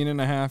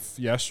 14.5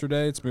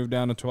 yesterday. It's moved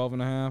down to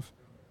 12.5.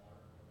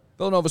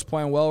 Villanova's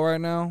playing well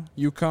right now.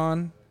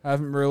 UConn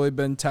haven't really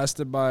been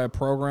tested by a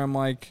program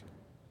like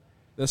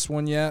this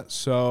one yet.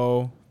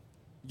 So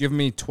give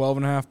me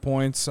 12.5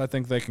 points. I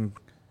think they can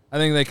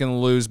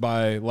lose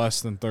by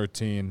less than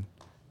 13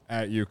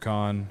 at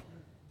UConn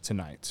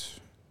tonight.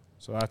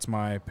 So that's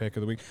my pick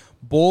of the week.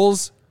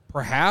 Bulls,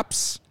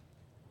 perhaps.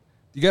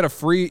 You get a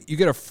free.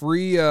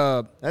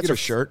 That's a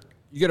shirt.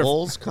 You get a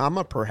Bulls,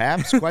 comma,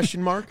 perhaps,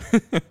 question mark.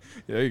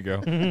 There you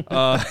go.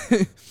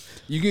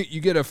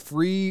 You get a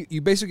free.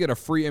 You basically get a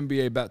free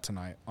NBA bet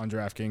tonight on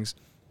DraftKings.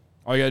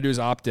 All you gotta do is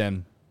opt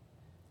in,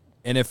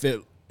 and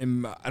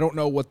I don't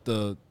know what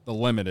the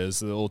limit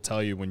is. It'll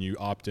tell you when you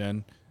opt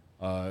in.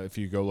 If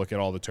you go look at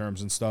all the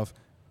terms and stuff,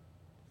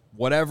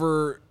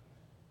 whatever.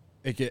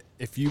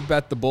 If you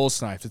bet the Bulls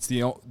tonight, it's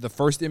the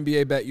first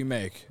NBA bet you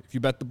make. If you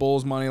bet the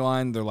Bulls money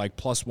line, they're like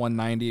plus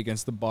 190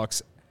 against the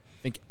Bucks.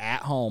 I think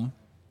at home,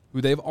 who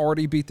they've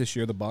already beat this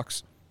year, the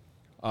Bucks.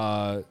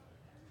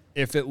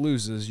 If it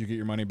loses, you get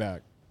your money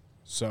back.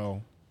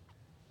 So,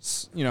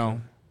 you know,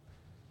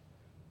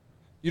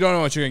 you don't know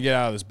what you're gonna get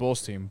out of this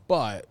Bulls team,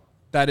 but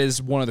that is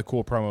one of the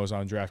cool promos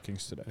on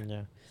DraftKings today.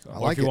 Yeah. I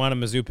Or like if you it. want a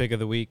Mizzou pick of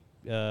the week,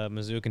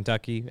 Mizzou,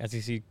 Kentucky,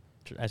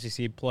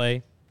 SEC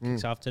play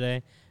kicks off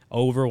today.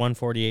 Over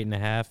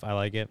 148.5. I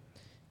like it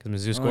because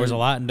Mizzou scores a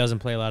lot and doesn't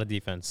play a lot of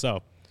defense.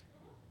 So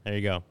there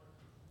you go.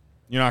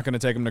 You're not going to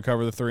take them to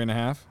cover the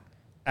 3.5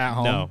 at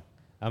home. No,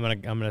 I'm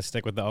gonna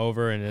stick with the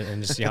over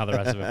and just see how the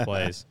rest of it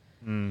plays.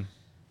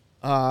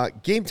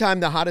 Game Time,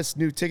 the hottest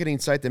new ticketing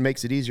site that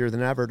makes it easier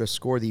than ever to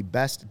score the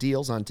best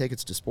deals on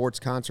tickets to sports,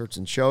 concerts,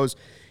 and shows.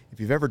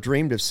 If you've ever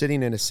dreamed of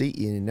sitting in a seat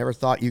you never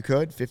thought you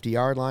could,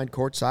 50-yard line,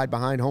 courtside,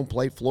 behind home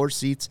plate, floor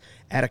seats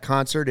at a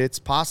concert, it's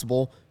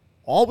possible,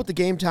 all with the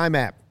Game Time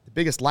app. The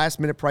biggest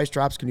last-minute price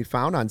drops can be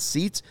found on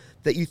seats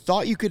that you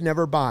thought you could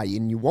never buy,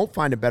 and you won't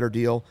find a better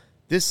deal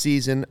this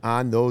season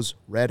on those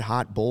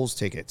red-hot Bulls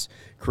tickets.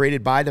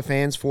 Created by the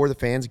fans for the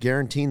fans,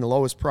 guaranteeing the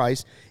lowest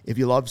price. If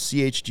you love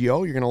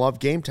CHGO, you're going to love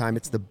Game Time.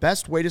 It's the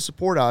best way to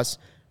support us.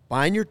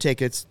 Buying your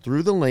tickets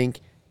through the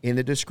link in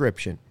the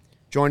description.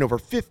 Join over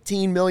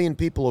 15 million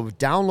people who have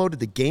downloaded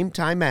the Game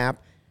Time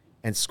app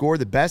and score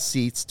the best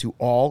seats to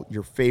all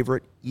your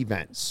favorite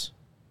events.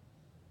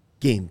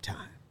 Game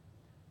Time.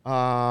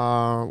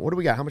 What do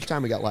we got? How much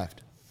time we got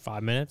left?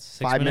 5 minutes.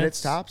 5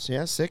 minutes tops?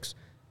 Yeah, 6.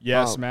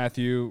 Yes,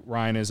 Matthew.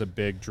 Ryan is a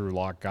big Drew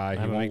Lock guy.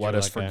 He I'm a won't big let Drew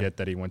us Lock guy. forget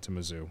that he went to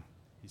Mizzou.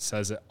 He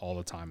says it all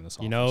the time in this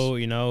office.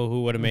 You know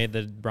who would have made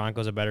the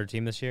Broncos a better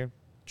team this year?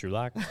 Drew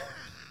Lock.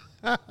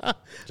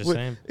 Just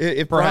saying.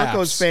 If Perhaps.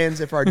 Broncos fans,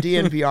 if our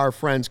DNVR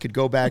friends could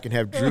go back and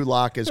have Drew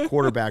Lock as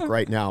quarterback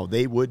right now,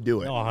 they would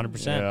do it. No,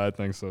 100%. Yeah, I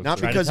think so. Not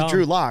Try to because of tell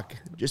Drew him. Lock,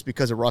 just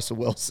because of Russell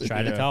Wilson.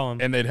 Try to tell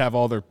him. And they'd have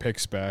all their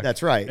picks back.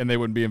 That's right. And they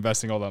wouldn't be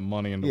investing all that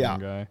money into Yeah. one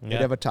guy. They'd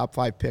Yeah. have a top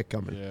 5 pick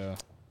coming. Yeah.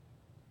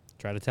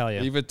 Try to tell you.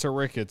 Leave it to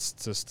Ricketts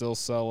to still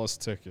sell us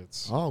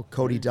tickets. Oh,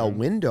 Cody Del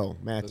Window,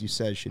 Matthew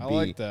says, should I be.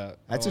 like that.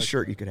 That's I a like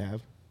shirt you could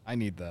have. I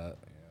need that.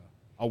 Yeah.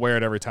 I'll wear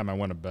it every time I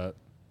win a bet.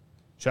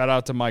 Shout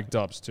out to Mike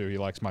Dubs too. He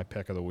likes my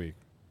pick of the week.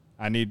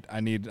 I need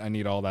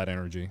all that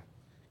energy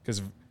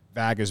because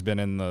Vag has been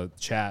in the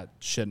chat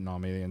shitting on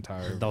me the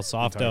entire Del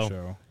Softo.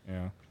 show.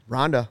 Yeah.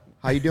 Rhonda,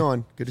 how you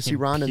doing? Good to see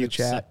Rhonda in the Puke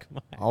chat.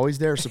 suck. Always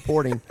there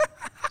supporting.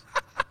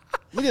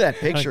 Look at that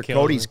picture Kills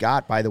Cody's me.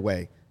 got, by the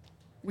way.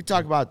 We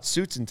talk about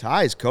suits and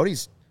ties.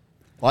 Cody's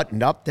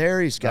buttoned up there.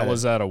 He's got That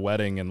was at a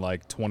wedding in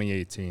like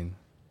 2018.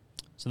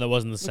 So that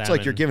wasn't the looks salmon.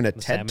 like you're giving a the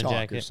TED salmon talk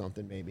jacket. or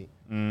something, maybe.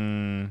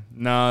 No,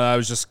 I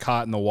was just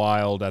caught in the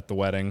wild at the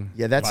wedding.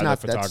 Yeah, that's by not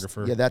the that's,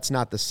 photographer. yeah, that's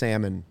not the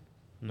salmon.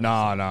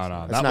 No.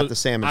 That's not the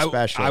salmon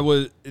special. I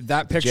was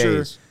that picture.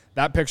 Jays.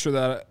 That picture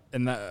that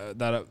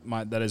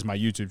is my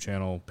YouTube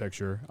channel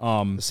picture.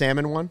 The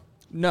salmon one?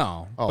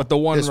 No, Oh, but the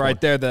one this right one.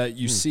 there that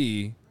you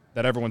see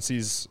that everyone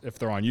sees if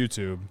they're on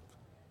YouTube.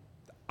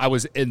 I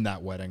was in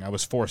that wedding. I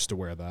was forced to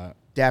wear that.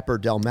 Dapper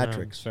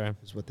Delmetrics fair.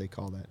 is what they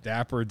call that.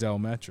 Dapper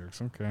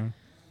Delmetrics. Okay.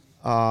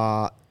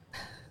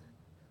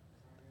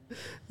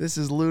 This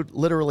is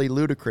literally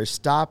ludicrous.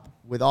 Stop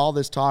with all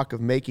this talk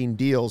of making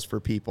deals for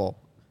people.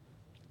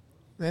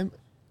 Man,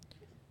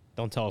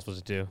 Don't tell us what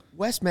to do.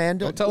 Wes, man,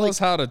 Don't tell us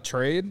how to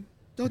trade.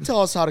 Don't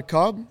tell us how to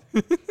cub.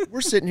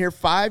 We're sitting here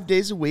 5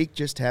 days a week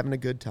just having a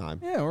good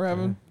time. Yeah, we're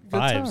having a good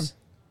time. Vibes.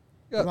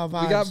 We got, What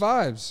about we got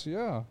vibes.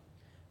 Yeah.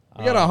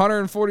 We got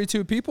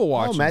 142 people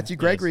watching. Oh, Matthew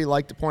Gregory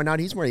liked to point out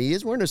he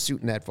is wearing a suit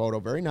in that photo.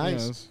 Very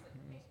nice. Yes.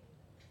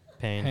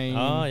 Pain.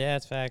 Oh, yeah,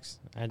 it's facts.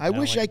 I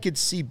wish I could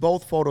see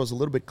both photos a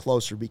little bit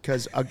closer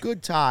because a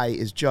good tie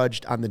is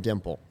judged on the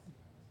dimple.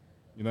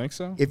 You think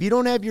so? If you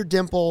don't have your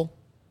dimple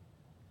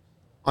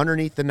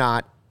underneath the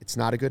knot, it's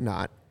not a good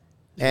knot.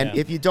 And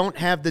Yeah. if you don't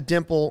have the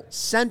dimple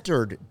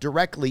centered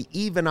directly,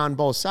 even on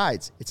both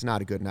sides, it's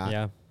not a good knot.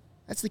 Yeah.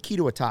 That's the key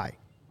to a tie.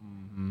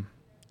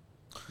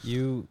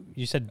 You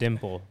said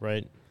dimple,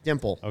 right?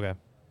 Dimple. Okay.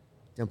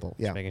 Dimple,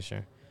 yeah. Making sure.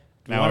 Do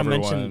we Now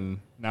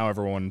wanna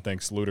everyone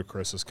thinks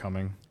Ludacris is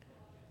coming.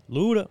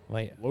 Luda.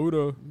 Wait.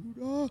 Luda.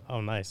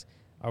 Oh, nice.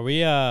 Are we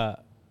gonna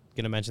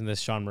mention this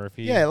Sean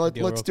Murphy? Yeah, deal let's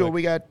real do it. quick?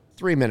 We got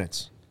 3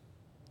 minutes.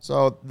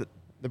 So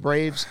the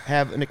Braves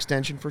have an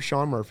extension for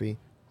Sean Murphy.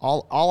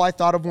 All I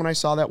thought of when I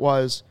saw that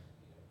was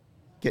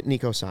get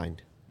Nico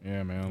signed.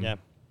 Yeah, man. Yeah.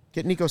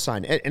 Get Nico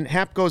signed. And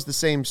Hap goes the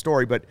same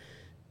story, but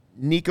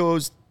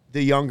Nico's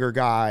the younger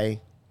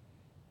guy.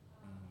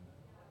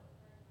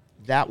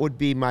 That would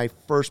be my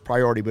first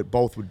priority, but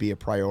both would be a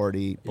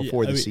priority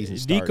before the season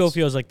starts. Nico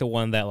feels like the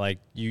one that, like,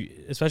 you,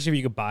 especially if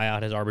you could buy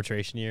out his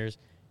arbitration years,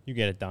 you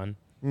get it done,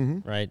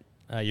 right?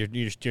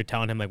 You're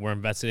telling him, like, we're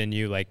invested in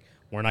you, like,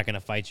 we're not going to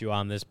fight you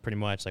on this pretty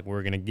much. Like,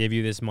 we're going to give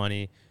you this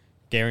money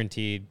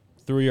guaranteed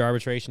through your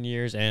arbitration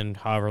years and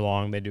however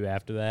long they do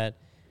after that.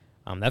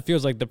 That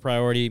feels like the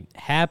priority.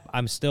 Hap,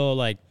 I'm still,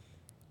 like,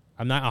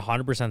 I'm not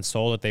 100%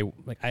 sold that they,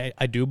 like,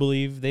 I do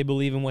believe they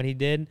believe in what he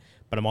did,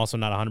 but I'm also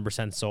not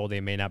 100% sold they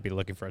may not be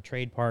looking for a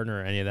trade partner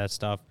or any of that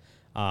stuff.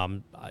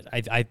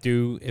 I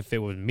do, if it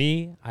was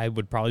me, I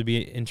would probably be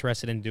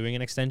interested in doing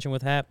an extension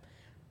with Hap.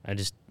 I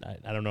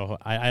don't know.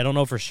 I don't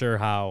know for sure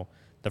how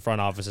the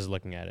front office is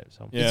looking at it.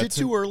 So Yeah, Is it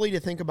too early to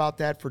think about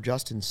that for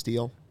Justin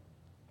Steele?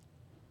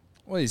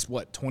 Well, he's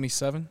what,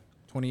 27,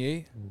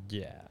 28?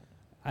 yeah.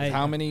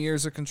 How many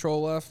years of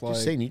control left?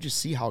 Just saying, you just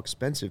see how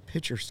expensive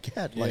pitchers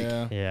get. Like,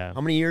 Yeah. Yeah.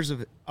 how many years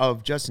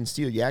of Justin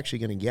Steele you actually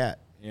going to get?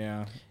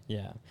 Yeah.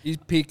 Yeah. He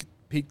peaked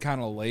kind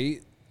of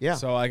late. Yeah.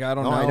 So, like, I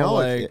don't No, know. I know.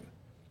 Like,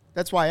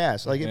 That's why I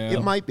asked. Like, Yeah.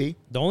 it might be.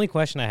 The only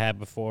question I had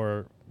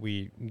before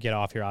we get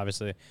off here,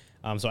 obviously,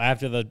 so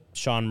after the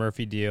Sean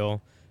Murphy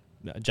deal,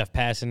 Jeff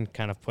Passan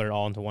kind of put it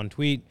all into one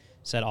tweet,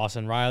 said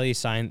Austin Riley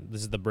signed,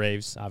 this is the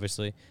Braves,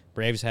 obviously.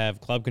 Braves have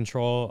club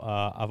control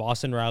of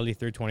Austin Riley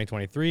through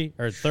 2023,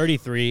 or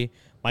 33,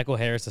 Michael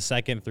Harris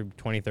II through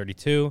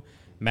 2032,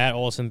 Matt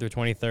Olson through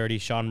 2030,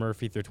 Sean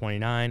Murphy through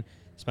 29,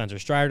 Spencer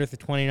Strider through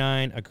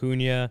 29,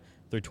 Acuna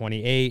through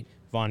 28,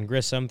 Vaughn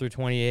Grissom through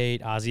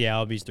 28, Ozzie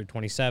Albies through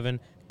 27,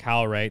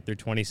 Kyle Wright through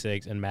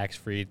 26, and Max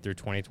Fried through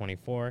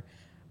 2024.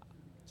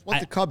 It's what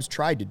the Cubs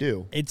tried to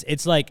do.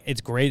 It's like,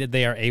 it's great that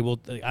they are able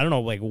to, I don't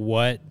know, like,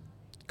 what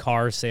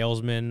car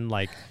salesman,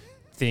 like,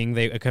 thing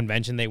a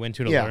convention they went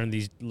to Yeah.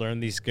 learn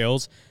these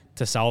skills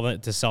to sell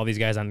these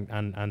guys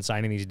on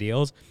signing these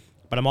deals.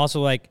 But I'm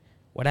also like,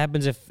 what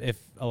happens if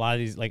a lot of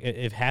these, like,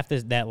 if half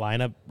that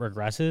lineup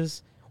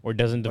regresses or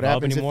doesn't What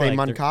develop happens anymore? if they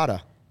like,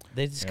 Moncada?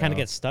 they just kind of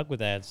get stuck with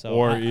that. So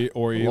or I-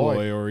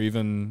 Eloy, or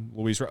even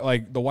Luis.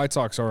 Like, the White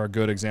Sox are a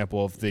good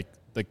example of the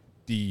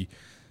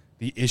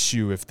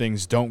issue if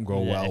things don't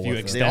go Yeah, well. if you with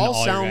it. extend They all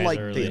all your sound guys like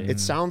early. it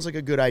sounds like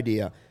a good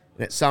idea,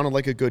 and it sounded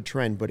like a good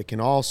trend, but it can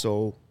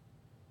also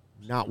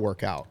not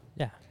work out.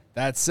 yeah.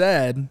 That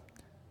said,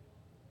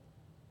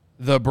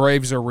 the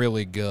Braves are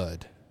really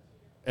good,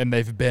 and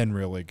they've been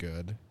really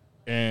good.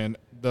 And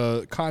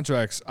the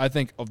contracts, I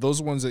think, of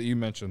those ones that you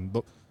mentioned,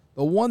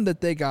 the one that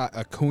they got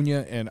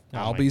Acuna and Oh my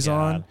Albies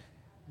on God.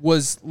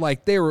 was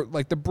like they were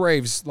like the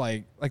Braves,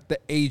 like the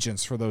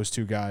agents for those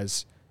two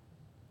guys.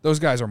 Those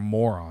guys are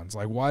morons.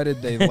 Like, why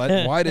did they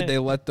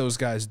let those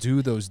guys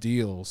do those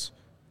deals?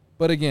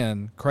 But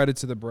again, credit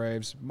to the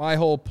Braves. My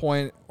whole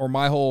point, or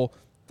my whole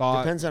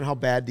thought, Depends on how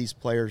bad these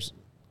players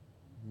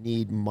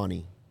need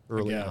money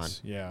early on.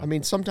 guess, yeah. I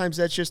mean, sometimes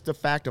that's just a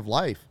fact of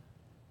life.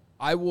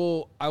 I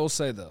will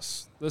say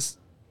this.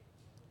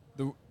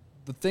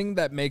 The thing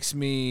that makes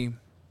me,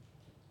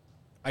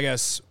 I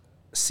guess,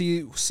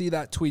 see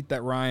that tweet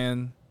that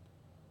Ryan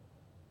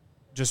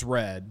just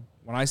read.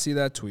 When I see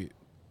that tweet,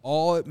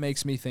 all it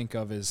makes me think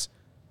of is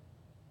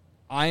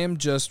I am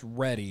just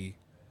ready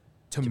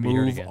to be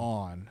heard move again.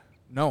 on.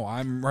 No,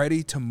 I'm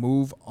ready to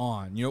move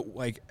on. You know,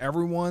 like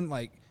everyone,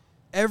 like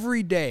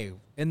every day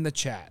in the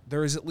chat,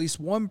 there is at least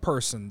one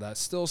person that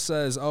still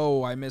says,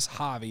 "Oh, I miss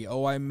Javi.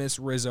 Oh, I miss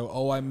Rizzo.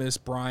 Oh, I miss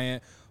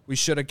Bryant. We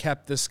should have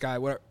kept this guy."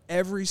 Whatever.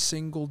 Every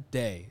single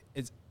day,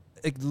 it's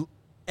like,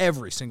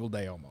 every single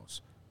day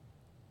almost.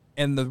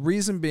 And the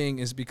reason being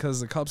is because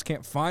the Cubs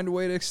can't find a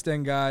way to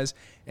extend guys,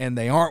 and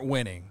they aren't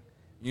winning.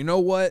 You know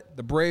what?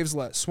 The Braves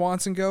let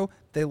Swanson go.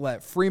 They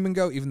let Freeman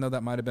go, even though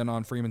that might have been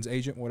on Freeman's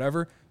agent,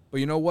 whatever. But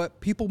you know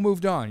what? People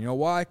moved on. You know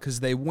why? Because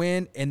they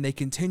win, and they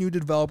continue to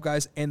develop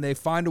guys, and they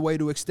find a way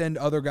to extend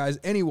other guys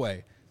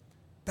anyway.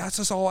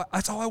 That's all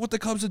I want the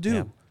Cubs to do.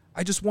 Yeah.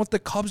 I just want the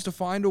Cubs to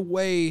find a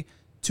way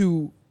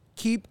to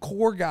keep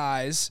core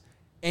guys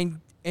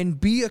and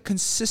be a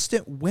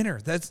consistent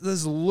winner. That's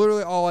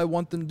literally all I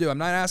want them to do. I'm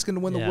not asking to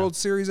win the World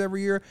Series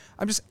every year.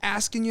 I'm just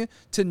asking you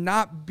to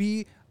not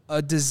be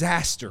a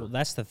disaster. Well,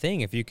 that's the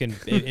thing. If you can,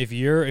 if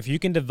you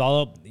can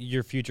develop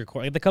your future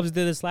core, like the Cubs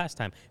did this last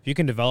time. If you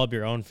can develop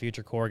your own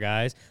future core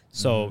guys,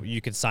 so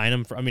you can sign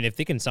them for. I mean, if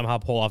they can somehow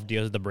pull off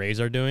deals that the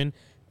Braves are doing,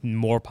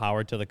 more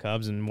power to the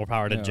Cubs and more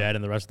power to Jed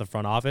and the rest of the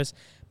front office.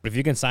 But if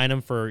you can sign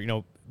them for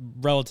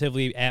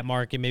relatively at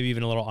market, maybe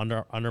even a little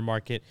under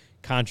market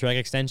contract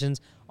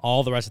extensions,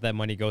 all the rest of that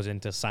money goes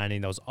into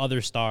signing those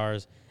other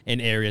stars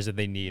in areas that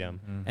they need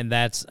them. And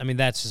that's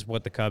just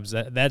what the Cubs,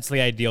 that's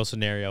the ideal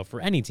scenario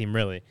for any team,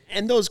 really.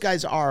 And those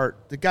guys are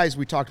the guys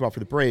we talked about for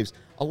the Braves.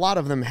 A lot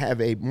of them have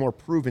a more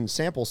proven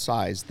sample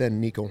size than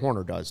Nico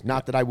Horner does.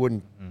 Not that I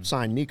wouldn't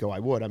sign Nico, I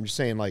would. I'm just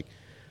saying,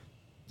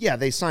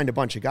 they signed a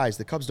bunch of guys.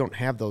 The Cubs don't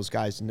have those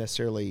guys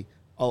necessarily,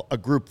 a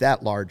group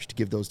that large to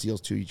give those deals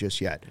to you just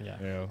yet.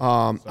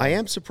 I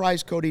am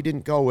surprised Cody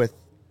didn't go with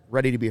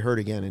ready to be hurt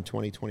again in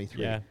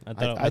 2023. Yeah,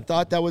 I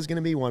thought that was going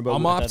to be one, but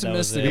I'm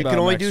optimistic. you about can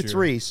only next do year.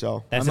 3,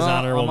 so That's his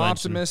honorable I'm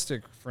mention.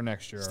 optimistic for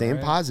next year. staying all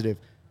right? positive.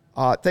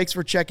 Thanks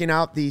for checking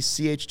out the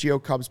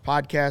CHGO Cubs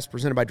podcast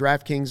presented by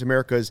DraftKings,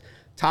 America's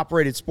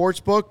top-rated sports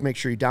book. Make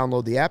sure you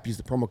download the app. Use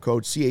the promo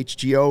code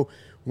CHGO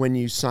when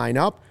you sign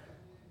up.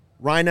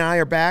 Ryan and I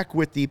are back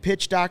with the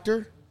Pitch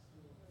Doctor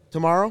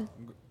tomorrow.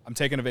 I'm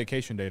taking a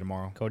vacation day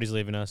tomorrow. Cody's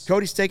leaving us.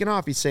 Cody's taking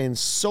off. He's saying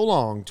so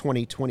long,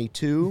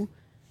 2022.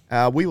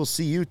 We will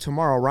see you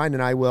tomorrow. Ryan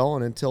and I will.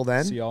 And until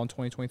then, See y'all in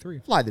 2023.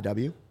 fly the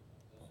W.